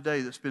life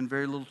today that spend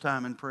very little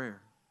time in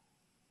prayer.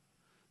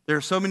 There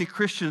are so many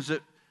Christians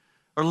that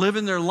are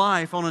living their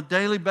life on a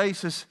daily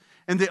basis,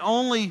 and the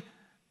only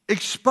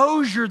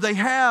exposure they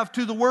have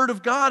to the Word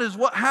of God is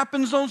what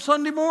happens on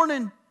Sunday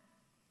morning.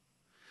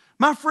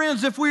 My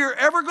friends, if we are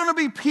ever going to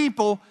be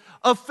people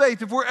of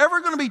faith, if we're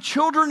ever going to be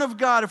children of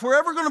God, if we're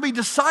ever going to be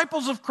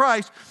disciples of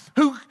Christ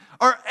who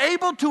are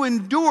able to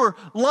endure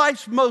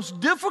life's most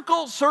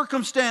difficult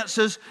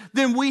circumstances,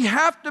 then we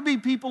have to be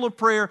people of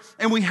prayer,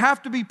 and we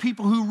have to be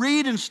people who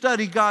read and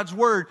study God's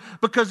Word,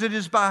 because it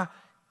is by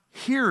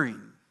hearing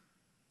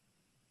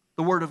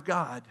the Word of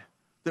God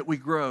that we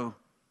grow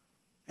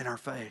in our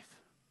faith.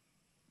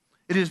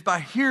 It is by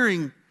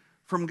hearing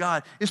from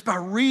God. It's by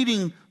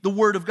reading the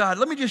Word of God.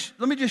 Let me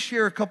just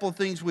share a couple of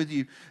things with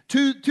you.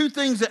 Two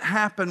things that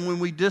happen when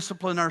we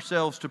discipline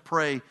ourselves to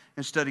pray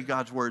and study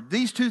God's Word.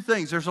 These two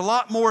things, there's a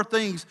lot more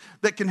things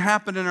that can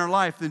happen in our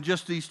life than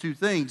just these two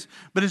things.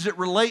 But as it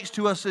relates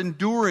to us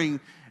enduring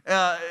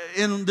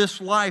in this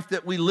life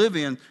that we live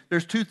in,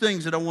 there's two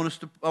things that I want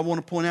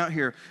to point out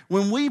here.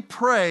 When we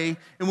pray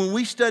and when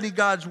we study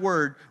God's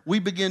Word, we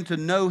begin to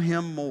know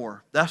Him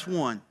more. That's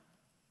one.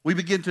 We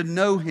begin to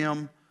know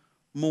Him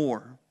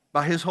more.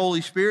 By His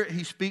Holy Spirit,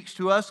 He speaks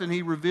to us and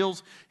He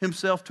reveals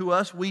Himself to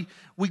us. We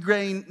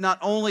gain not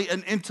only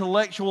an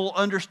intellectual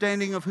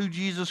understanding of who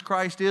Jesus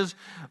Christ is,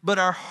 but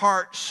our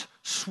hearts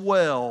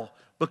swell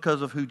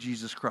because of who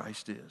Jesus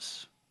Christ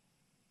is.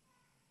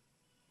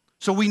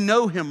 So we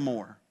know Him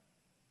more.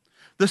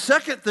 The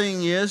second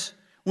thing is,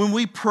 when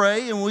we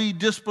pray and we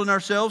discipline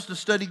ourselves to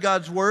study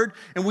God's Word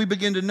and we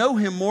begin to know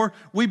Him more,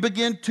 we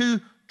begin to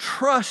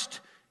trust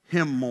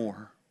Him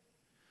more.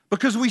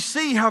 Because we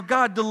see how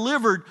God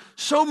delivered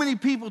so many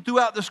people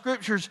throughout the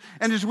Scriptures.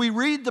 And as we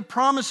read the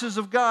promises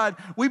of God,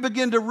 we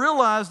begin to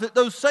realize that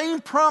those same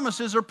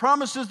promises are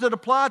promises that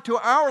apply to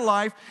our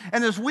life.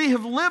 And as we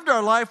have lived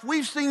our life,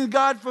 we've seen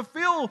God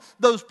fulfill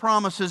those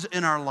promises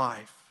in our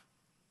life.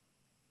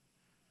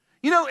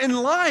 You know, in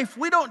life,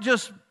 we don't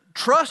just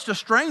trust a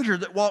stranger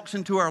that walks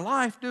into our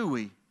life, do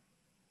we?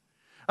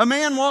 A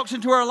man walks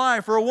into our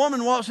life or a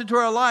woman walks into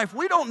our life.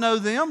 We don't know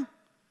them.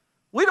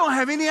 We don't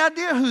have any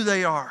idea who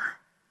they are.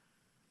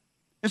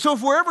 And so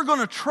if we're ever going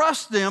to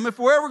trust them, if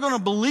we're ever going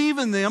to believe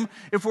in them,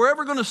 if we're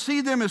ever going to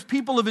see them as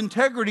people of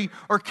integrity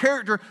or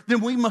character,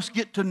 then we must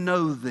get to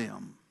know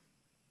them.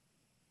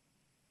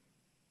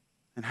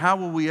 And how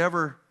will we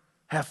ever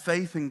have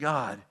faith in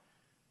God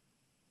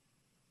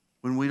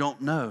when we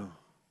don't know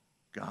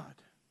God?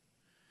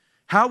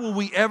 How will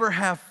we ever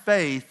have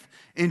faith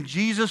in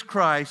Jesus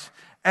Christ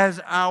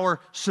as our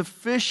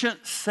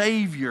sufficient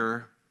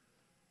Savior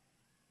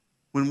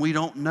when we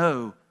don't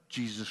know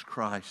Jesus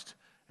Christ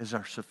as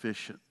our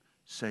sufficient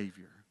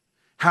Savior?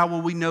 How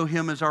will we know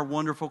Him as our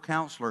wonderful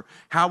Counselor?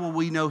 How will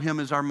we know Him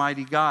as our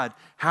mighty God?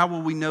 How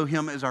will we know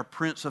Him as our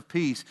Prince of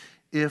Peace?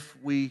 If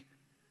we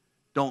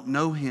don't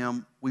know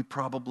Him, we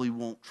probably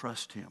won't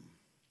trust Him.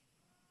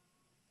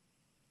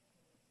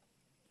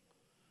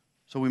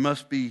 So we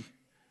must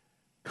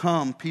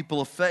become people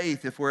of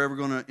faith if we're ever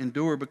going to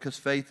endure, because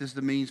faith is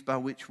the means by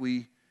which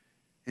we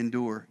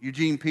endure.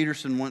 Eugene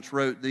Peterson once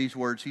wrote these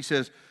words. He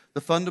says,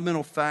 "The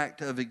fundamental fact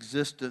of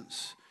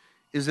existence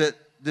is that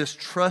this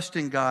trust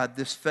in God,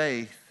 this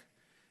faith,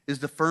 is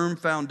the firm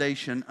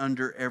foundation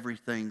under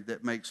everything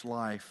that makes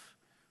life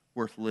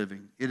worth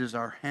living. It is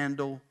our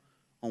handle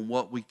on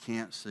what we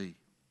can't see."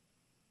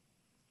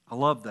 I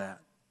love that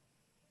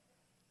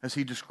as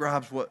he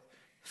describes what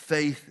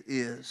faith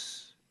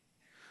is.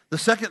 The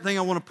second thing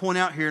I want to point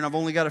out here, and I've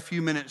only got a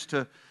few minutes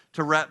to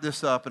wrap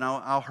this up, and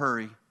I'll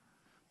hurry.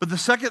 But the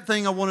second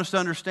thing I want us to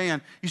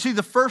understand, you see,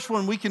 the first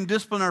one, we can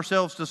discipline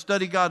ourselves to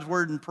study God's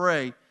Word and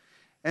pray.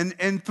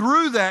 And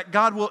through that,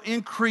 God will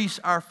increase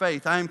our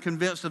faith. I am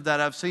convinced of that.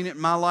 I've seen it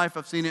in my life.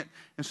 I've seen it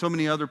in so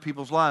many other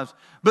people's lives.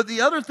 But the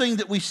other thing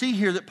that we see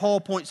here that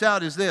Paul points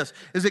out is this,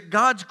 is that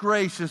God's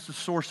grace is the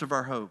source of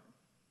our hope.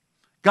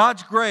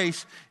 God's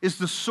grace is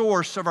the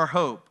source of our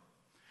hope.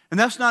 And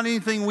that's not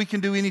anything we can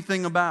do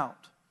anything about.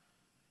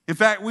 In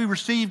fact, we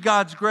receive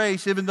God's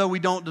grace even though we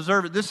don't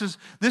deserve it. This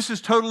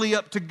is totally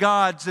up to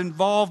God's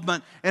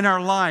involvement in our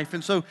life.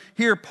 And so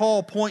here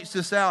Paul points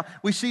this out.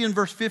 We see in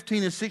verse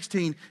 15 and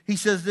 16, he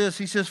says this,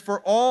 he says,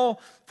 For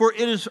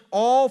it is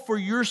all for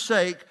your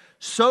sake,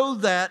 so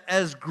that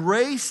as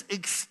grace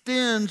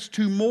extends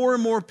to more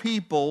and more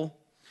people,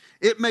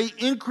 it may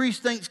increase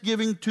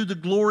thanksgiving to the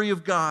glory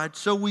of God.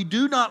 So we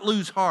do not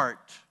lose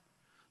heart.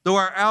 Though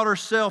our outer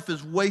self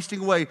is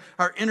wasting away,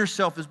 our inner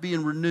self is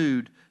being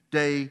renewed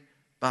day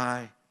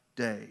by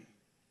day.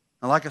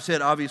 Now, like I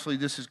said, obviously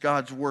this is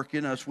God's work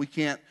in us. We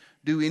can't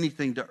do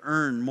anything to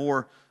earn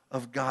more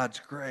of God's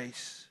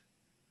grace.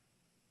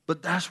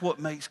 But that's what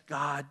makes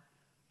God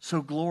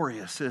so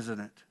glorious,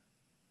 isn't it?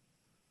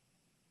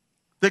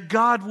 That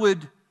God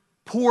would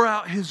pour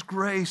out His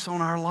grace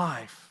on our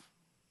life.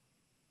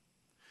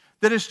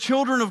 That as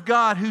children of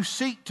God who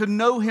seek to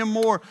know Him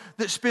more,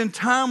 that spend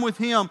time with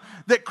Him,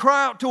 that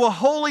cry out to a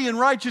holy and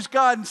righteous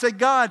God and say,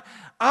 God,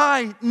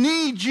 I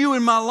need you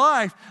in my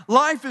life.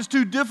 Life is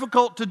too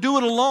difficult to do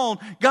it alone.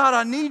 God,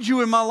 I need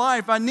you in my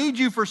life. I need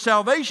you for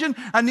salvation.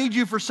 I need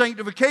you for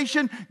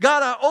sanctification.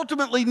 God, I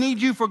ultimately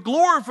need you for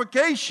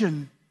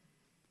glorification.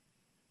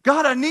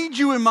 God, I need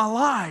you in my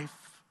life.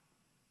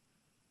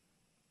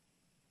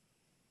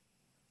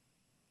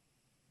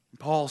 And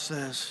Paul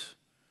says,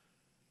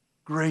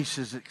 grace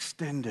is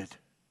extended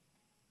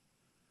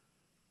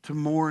to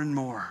more and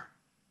more.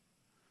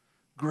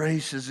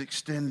 Grace is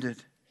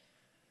extended.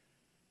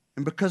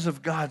 And because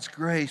of God's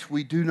grace,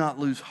 we do not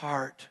lose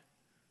heart.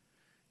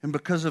 And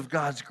because of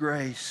God's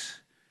grace,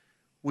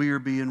 we are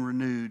being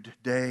renewed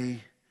day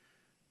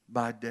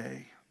by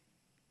day.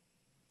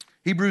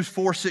 Hebrews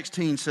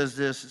 4:16 says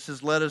this. It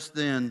says, Let us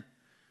then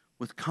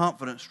with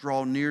confidence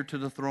draw near to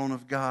the throne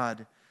of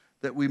God,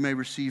 that we may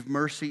receive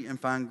mercy and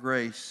find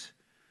grace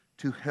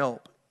to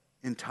help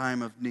in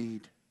time of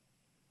need.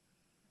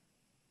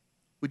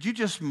 Would you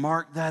just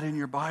mark that in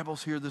your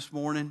Bibles here this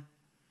morning?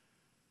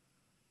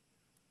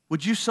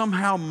 Would you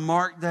somehow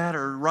mark that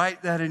or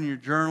write that in your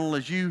journal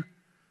as you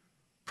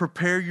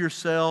prepare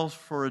yourselves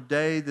for a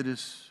day that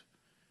is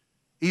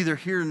either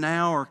here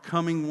now or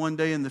coming one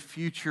day in the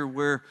future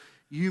where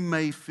you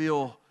may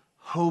feel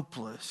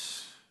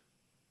hopeless,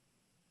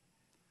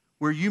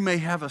 where you may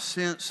have a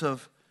sense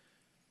of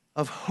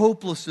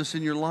hopelessness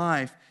in your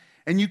life,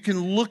 and you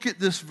can look at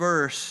this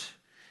verse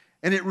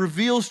and it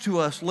reveals to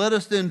us, let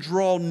us then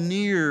draw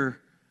near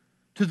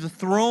to the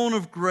throne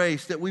of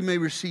grace that we may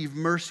receive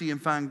mercy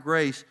and find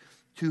grace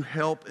to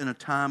help in a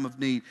time of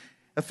need.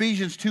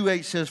 Ephesians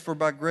 2:8 says, For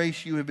by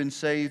grace you have been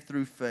saved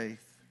through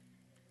faith.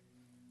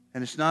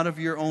 And it's not of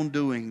your own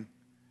doing.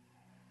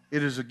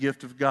 It is a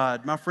gift of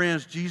God. My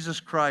friends, Jesus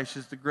Christ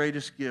is the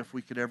greatest gift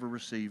we could ever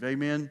receive.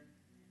 Amen?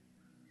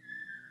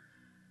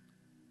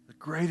 The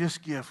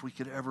greatest gift we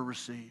could ever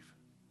receive.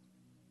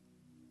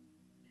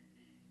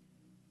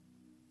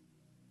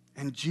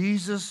 And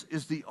Jesus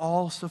is the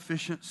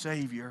all-sufficient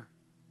Savior.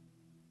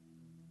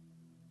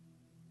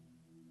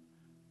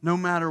 No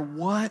matter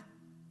what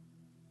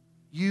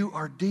you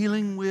are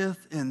dealing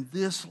with in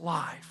this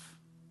life,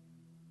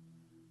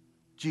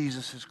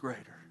 Jesus is greater.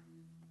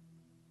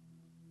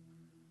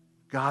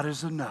 God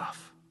is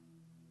enough.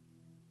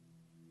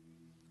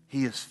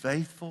 He is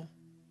faithful.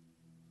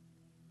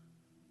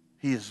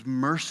 He is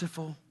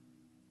merciful.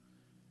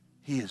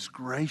 He is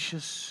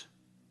gracious.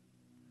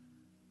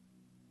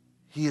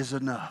 He is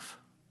enough.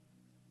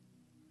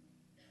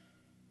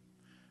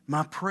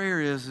 My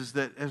prayer is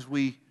that as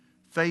we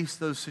face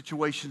those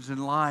situations in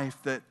life,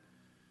 that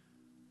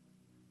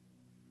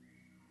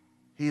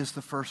He is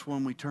the first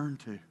one we turn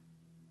to.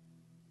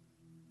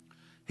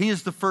 He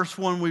is the first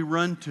one we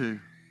run to.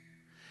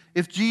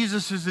 If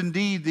Jesus is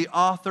indeed the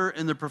author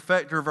and the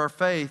perfecter of our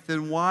faith,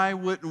 then why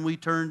wouldn't we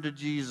turn to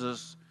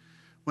Jesus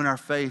when our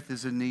faith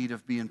is in need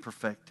of being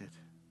perfected?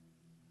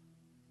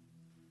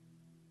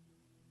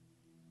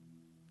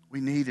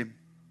 We need Him.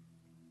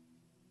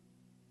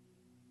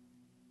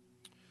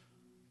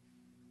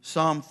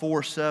 Psalm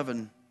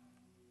 4:7,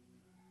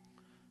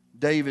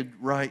 David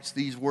writes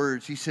these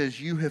words. He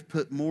says, You have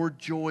put more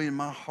joy in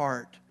my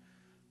heart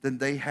than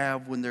they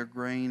have when their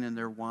grain and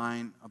their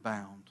wine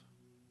abound.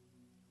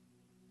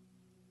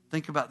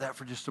 Think about that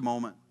for just a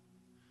moment.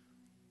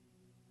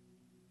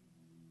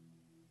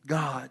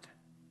 God,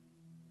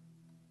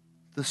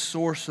 the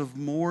source of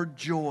more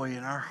joy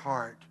in our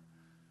heart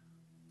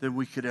than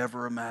we could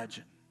ever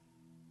imagine.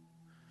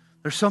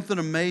 There's something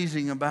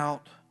amazing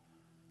about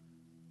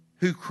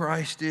who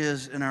Christ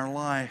is in our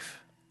life.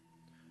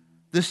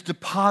 This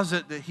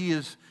deposit that He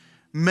is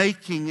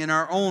making in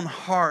our own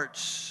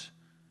hearts,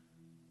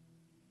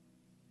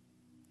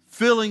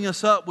 filling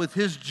us up with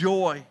His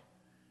joy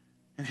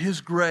and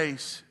His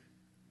grace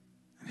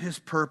and His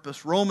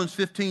purpose. Romans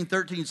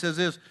 15:13 says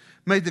this,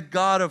 May the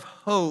God of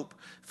hope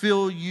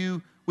fill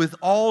you with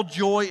all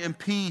joy and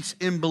peace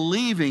in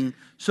believing,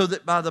 so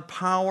that by the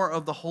power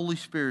of the Holy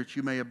Spirit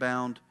you may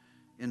abound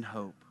in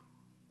hope.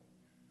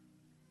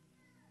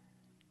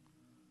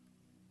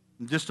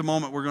 In just a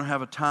moment, we're going to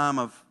have a time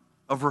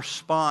of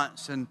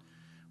response, and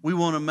we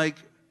want to make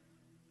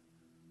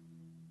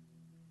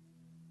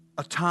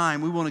a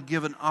time, we want to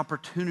give an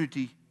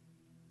opportunity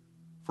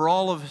for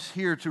all of us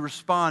here to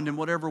respond in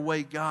whatever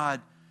way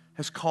God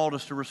has called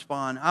us to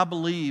respond. I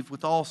believe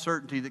with all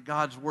certainty that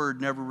God's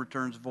word never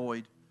returns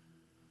void.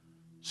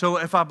 So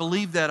if I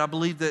believe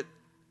that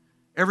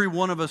every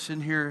one of us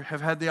in here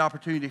have had the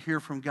opportunity to hear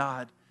from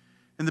God.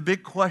 And the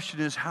big question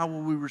is, how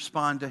will we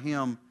respond to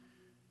Him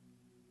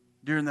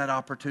during that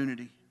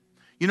opportunity?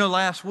 You know,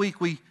 last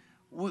week we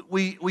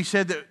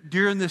said that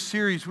during this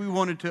series we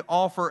wanted to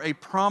offer a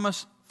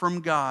promise from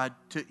God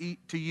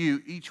to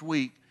you each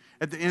week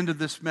at the end of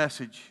this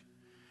message.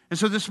 And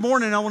so this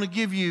morning I want to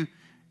give you,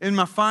 in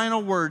my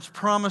final words,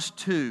 promise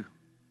 2.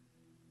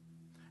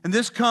 And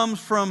this comes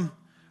from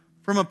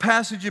a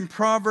passage in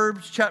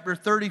Proverbs chapter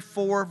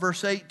 34,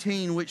 verse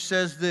 18, which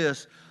says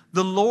this: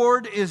 "The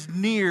Lord is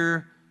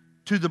near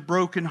to the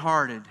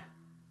brokenhearted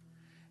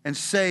and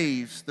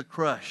saves the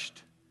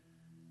crushed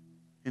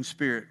in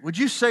spirit." Would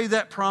you say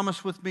that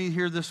promise with me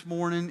here this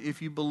morning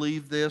if you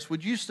believe this?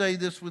 Would you say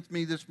this with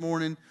me this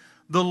morning?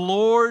 The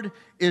Lord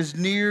is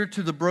near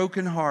to the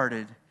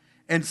brokenhearted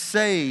and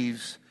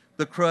saves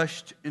the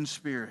crushed in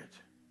spirit.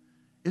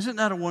 Isn't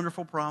that a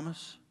wonderful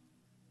promise?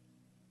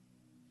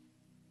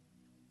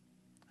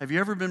 Have you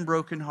ever been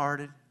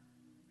brokenhearted?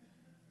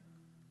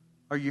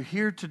 Are you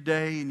here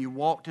today and you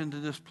walked into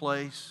this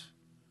place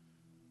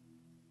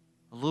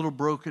a little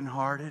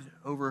brokenhearted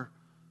over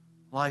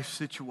life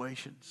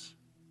situations?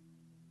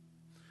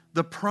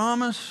 The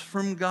promise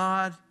from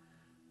God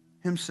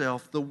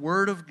Himself, the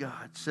Word of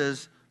God,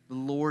 says the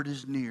Lord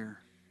is near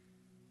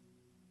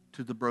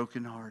to the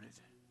brokenhearted.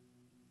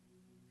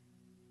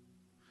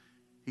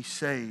 He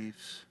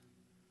saves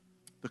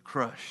the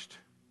crushed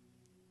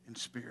in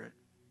spirit.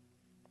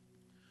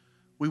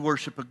 We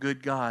worship a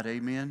good God,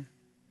 amen?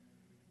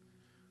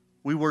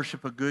 We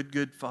worship a good,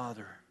 good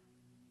Father.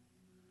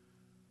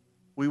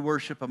 We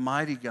worship a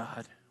mighty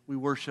God. We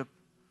worship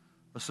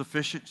a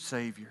sufficient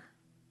Savior.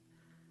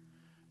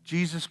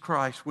 Jesus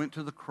Christ went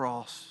to the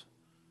cross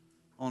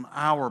on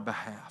our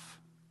behalf.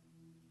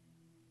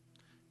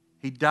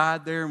 He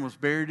died there and was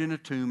buried in a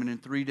tomb, and in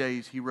 3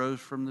 days He rose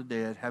from the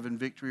dead, having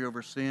victory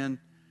over sin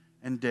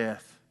and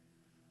death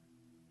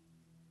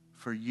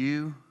for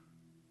you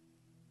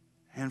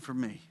and for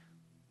me.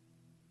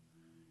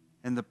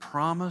 And the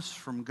promise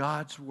from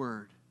God's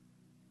Word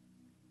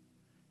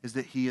is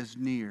that He is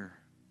near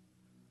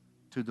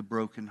to the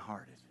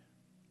brokenhearted.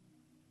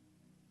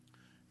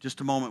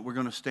 Just a moment, we're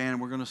going to stand,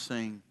 we're going to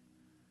sing.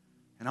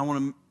 And I want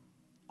to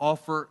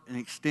offer and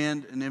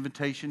extend an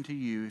invitation to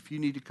you. If you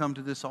need to come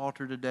to this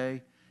altar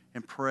today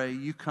and pray,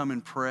 you come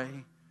and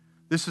pray.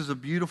 This is a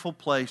beautiful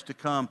place to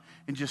come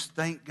and just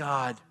thank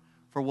God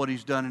for what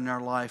He's done in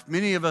our life.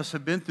 Many of us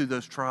have been through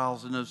those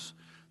trials and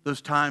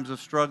those times of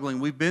struggling.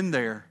 We've been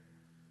there.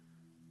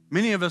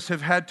 Many of us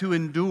have had to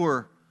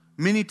endure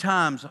many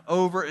times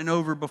over and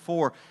over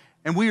before.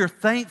 And we are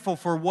thankful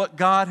for what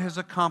God has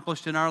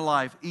accomplished in our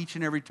life each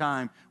and every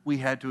time we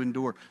had to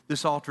endure.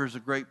 This altar is a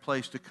great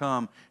place to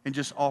come and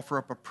just offer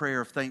up a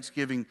prayer of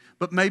thanksgiving.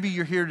 But maybe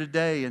you're here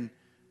today and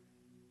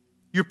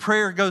your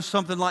prayer goes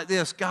something like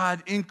this: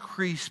 God,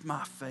 increase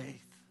my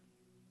faith.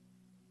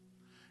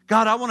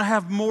 God, I want to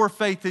have more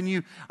faith in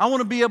You. I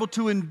want to be able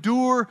to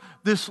endure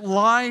this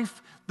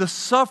life, the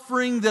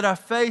suffering that I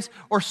face,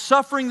 or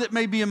suffering that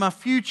may be in my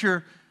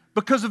future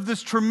because of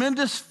this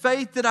tremendous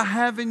faith that I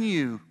have in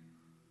You.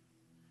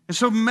 And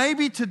so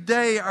maybe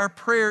today our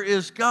prayer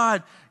is,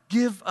 God,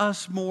 give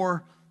us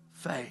more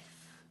faith.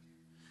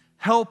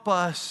 Help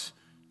us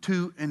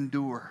to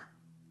endure.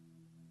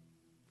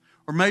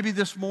 Or maybe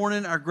this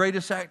morning our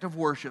greatest act of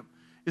worship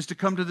is to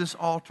come to this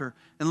altar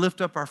and lift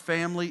up our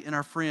family and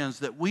our friends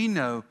that we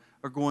know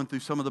are going through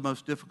some of the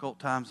most difficult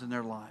times in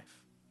their life.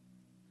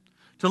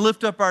 To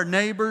lift up our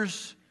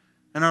neighbors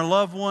and our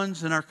loved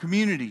ones and our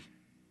community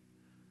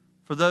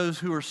for those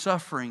who are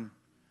suffering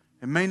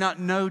and may not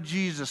know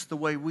Jesus the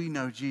way we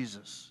know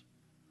Jesus.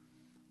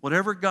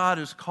 Whatever God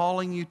is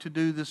calling you to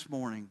do this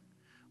morning,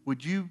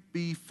 would you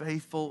be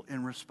faithful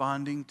in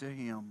responding to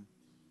Him?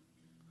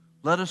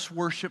 Let us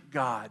worship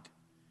God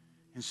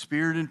in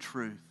spirit and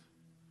truth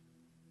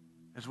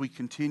as we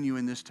continue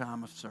in this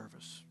time of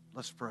service.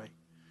 Let's pray.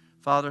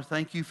 Father,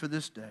 thank You for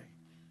this day.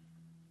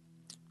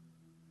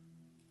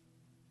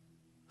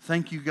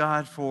 Thank You,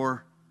 God,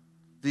 for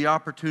the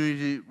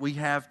opportunity we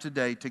have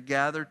today to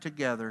gather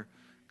together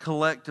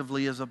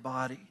collectively as a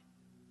body.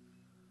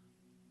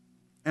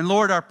 And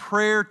Lord, our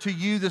prayer to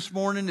You this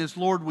morning is,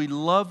 Lord, we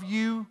love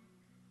You.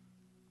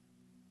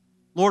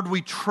 Lord,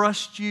 we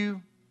trust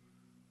You.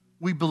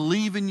 We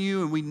believe in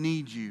You and we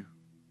need You.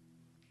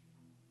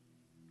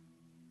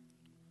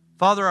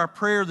 Father, our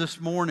prayer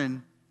this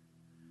morning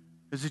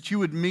is that You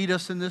would meet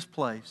us in this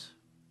place.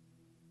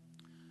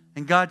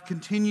 And God,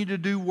 continue to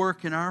do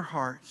work in our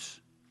hearts.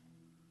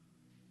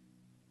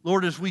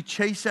 Lord, as we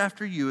chase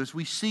after you, as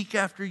we seek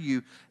after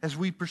you, as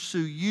we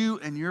pursue you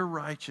and your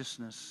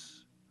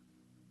righteousness,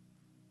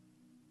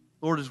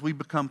 Lord, as we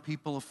become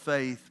people of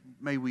faith,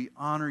 may we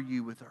honor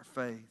you with our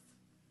faith.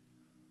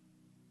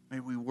 May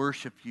we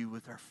worship you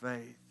with our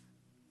faith.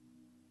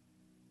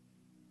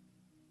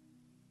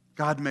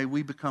 God, may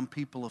we become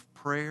people of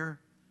prayer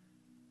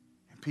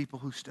and people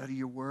who study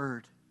your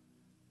word,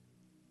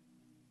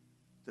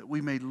 that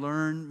we may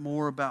learn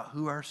more about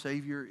who our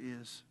Savior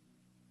is,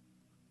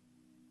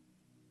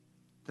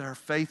 that our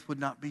faith would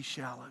not be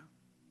shallow,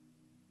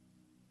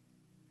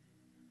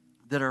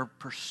 that our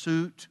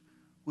pursuit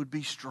would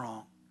be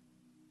strong,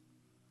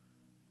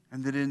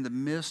 and that in the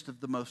midst of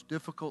the most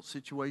difficult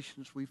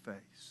situations we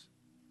face,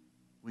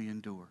 we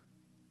endure.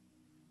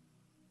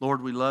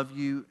 Lord, we love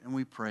you and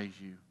we praise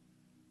you.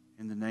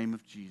 In the name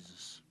of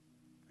Jesus,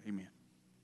 amen.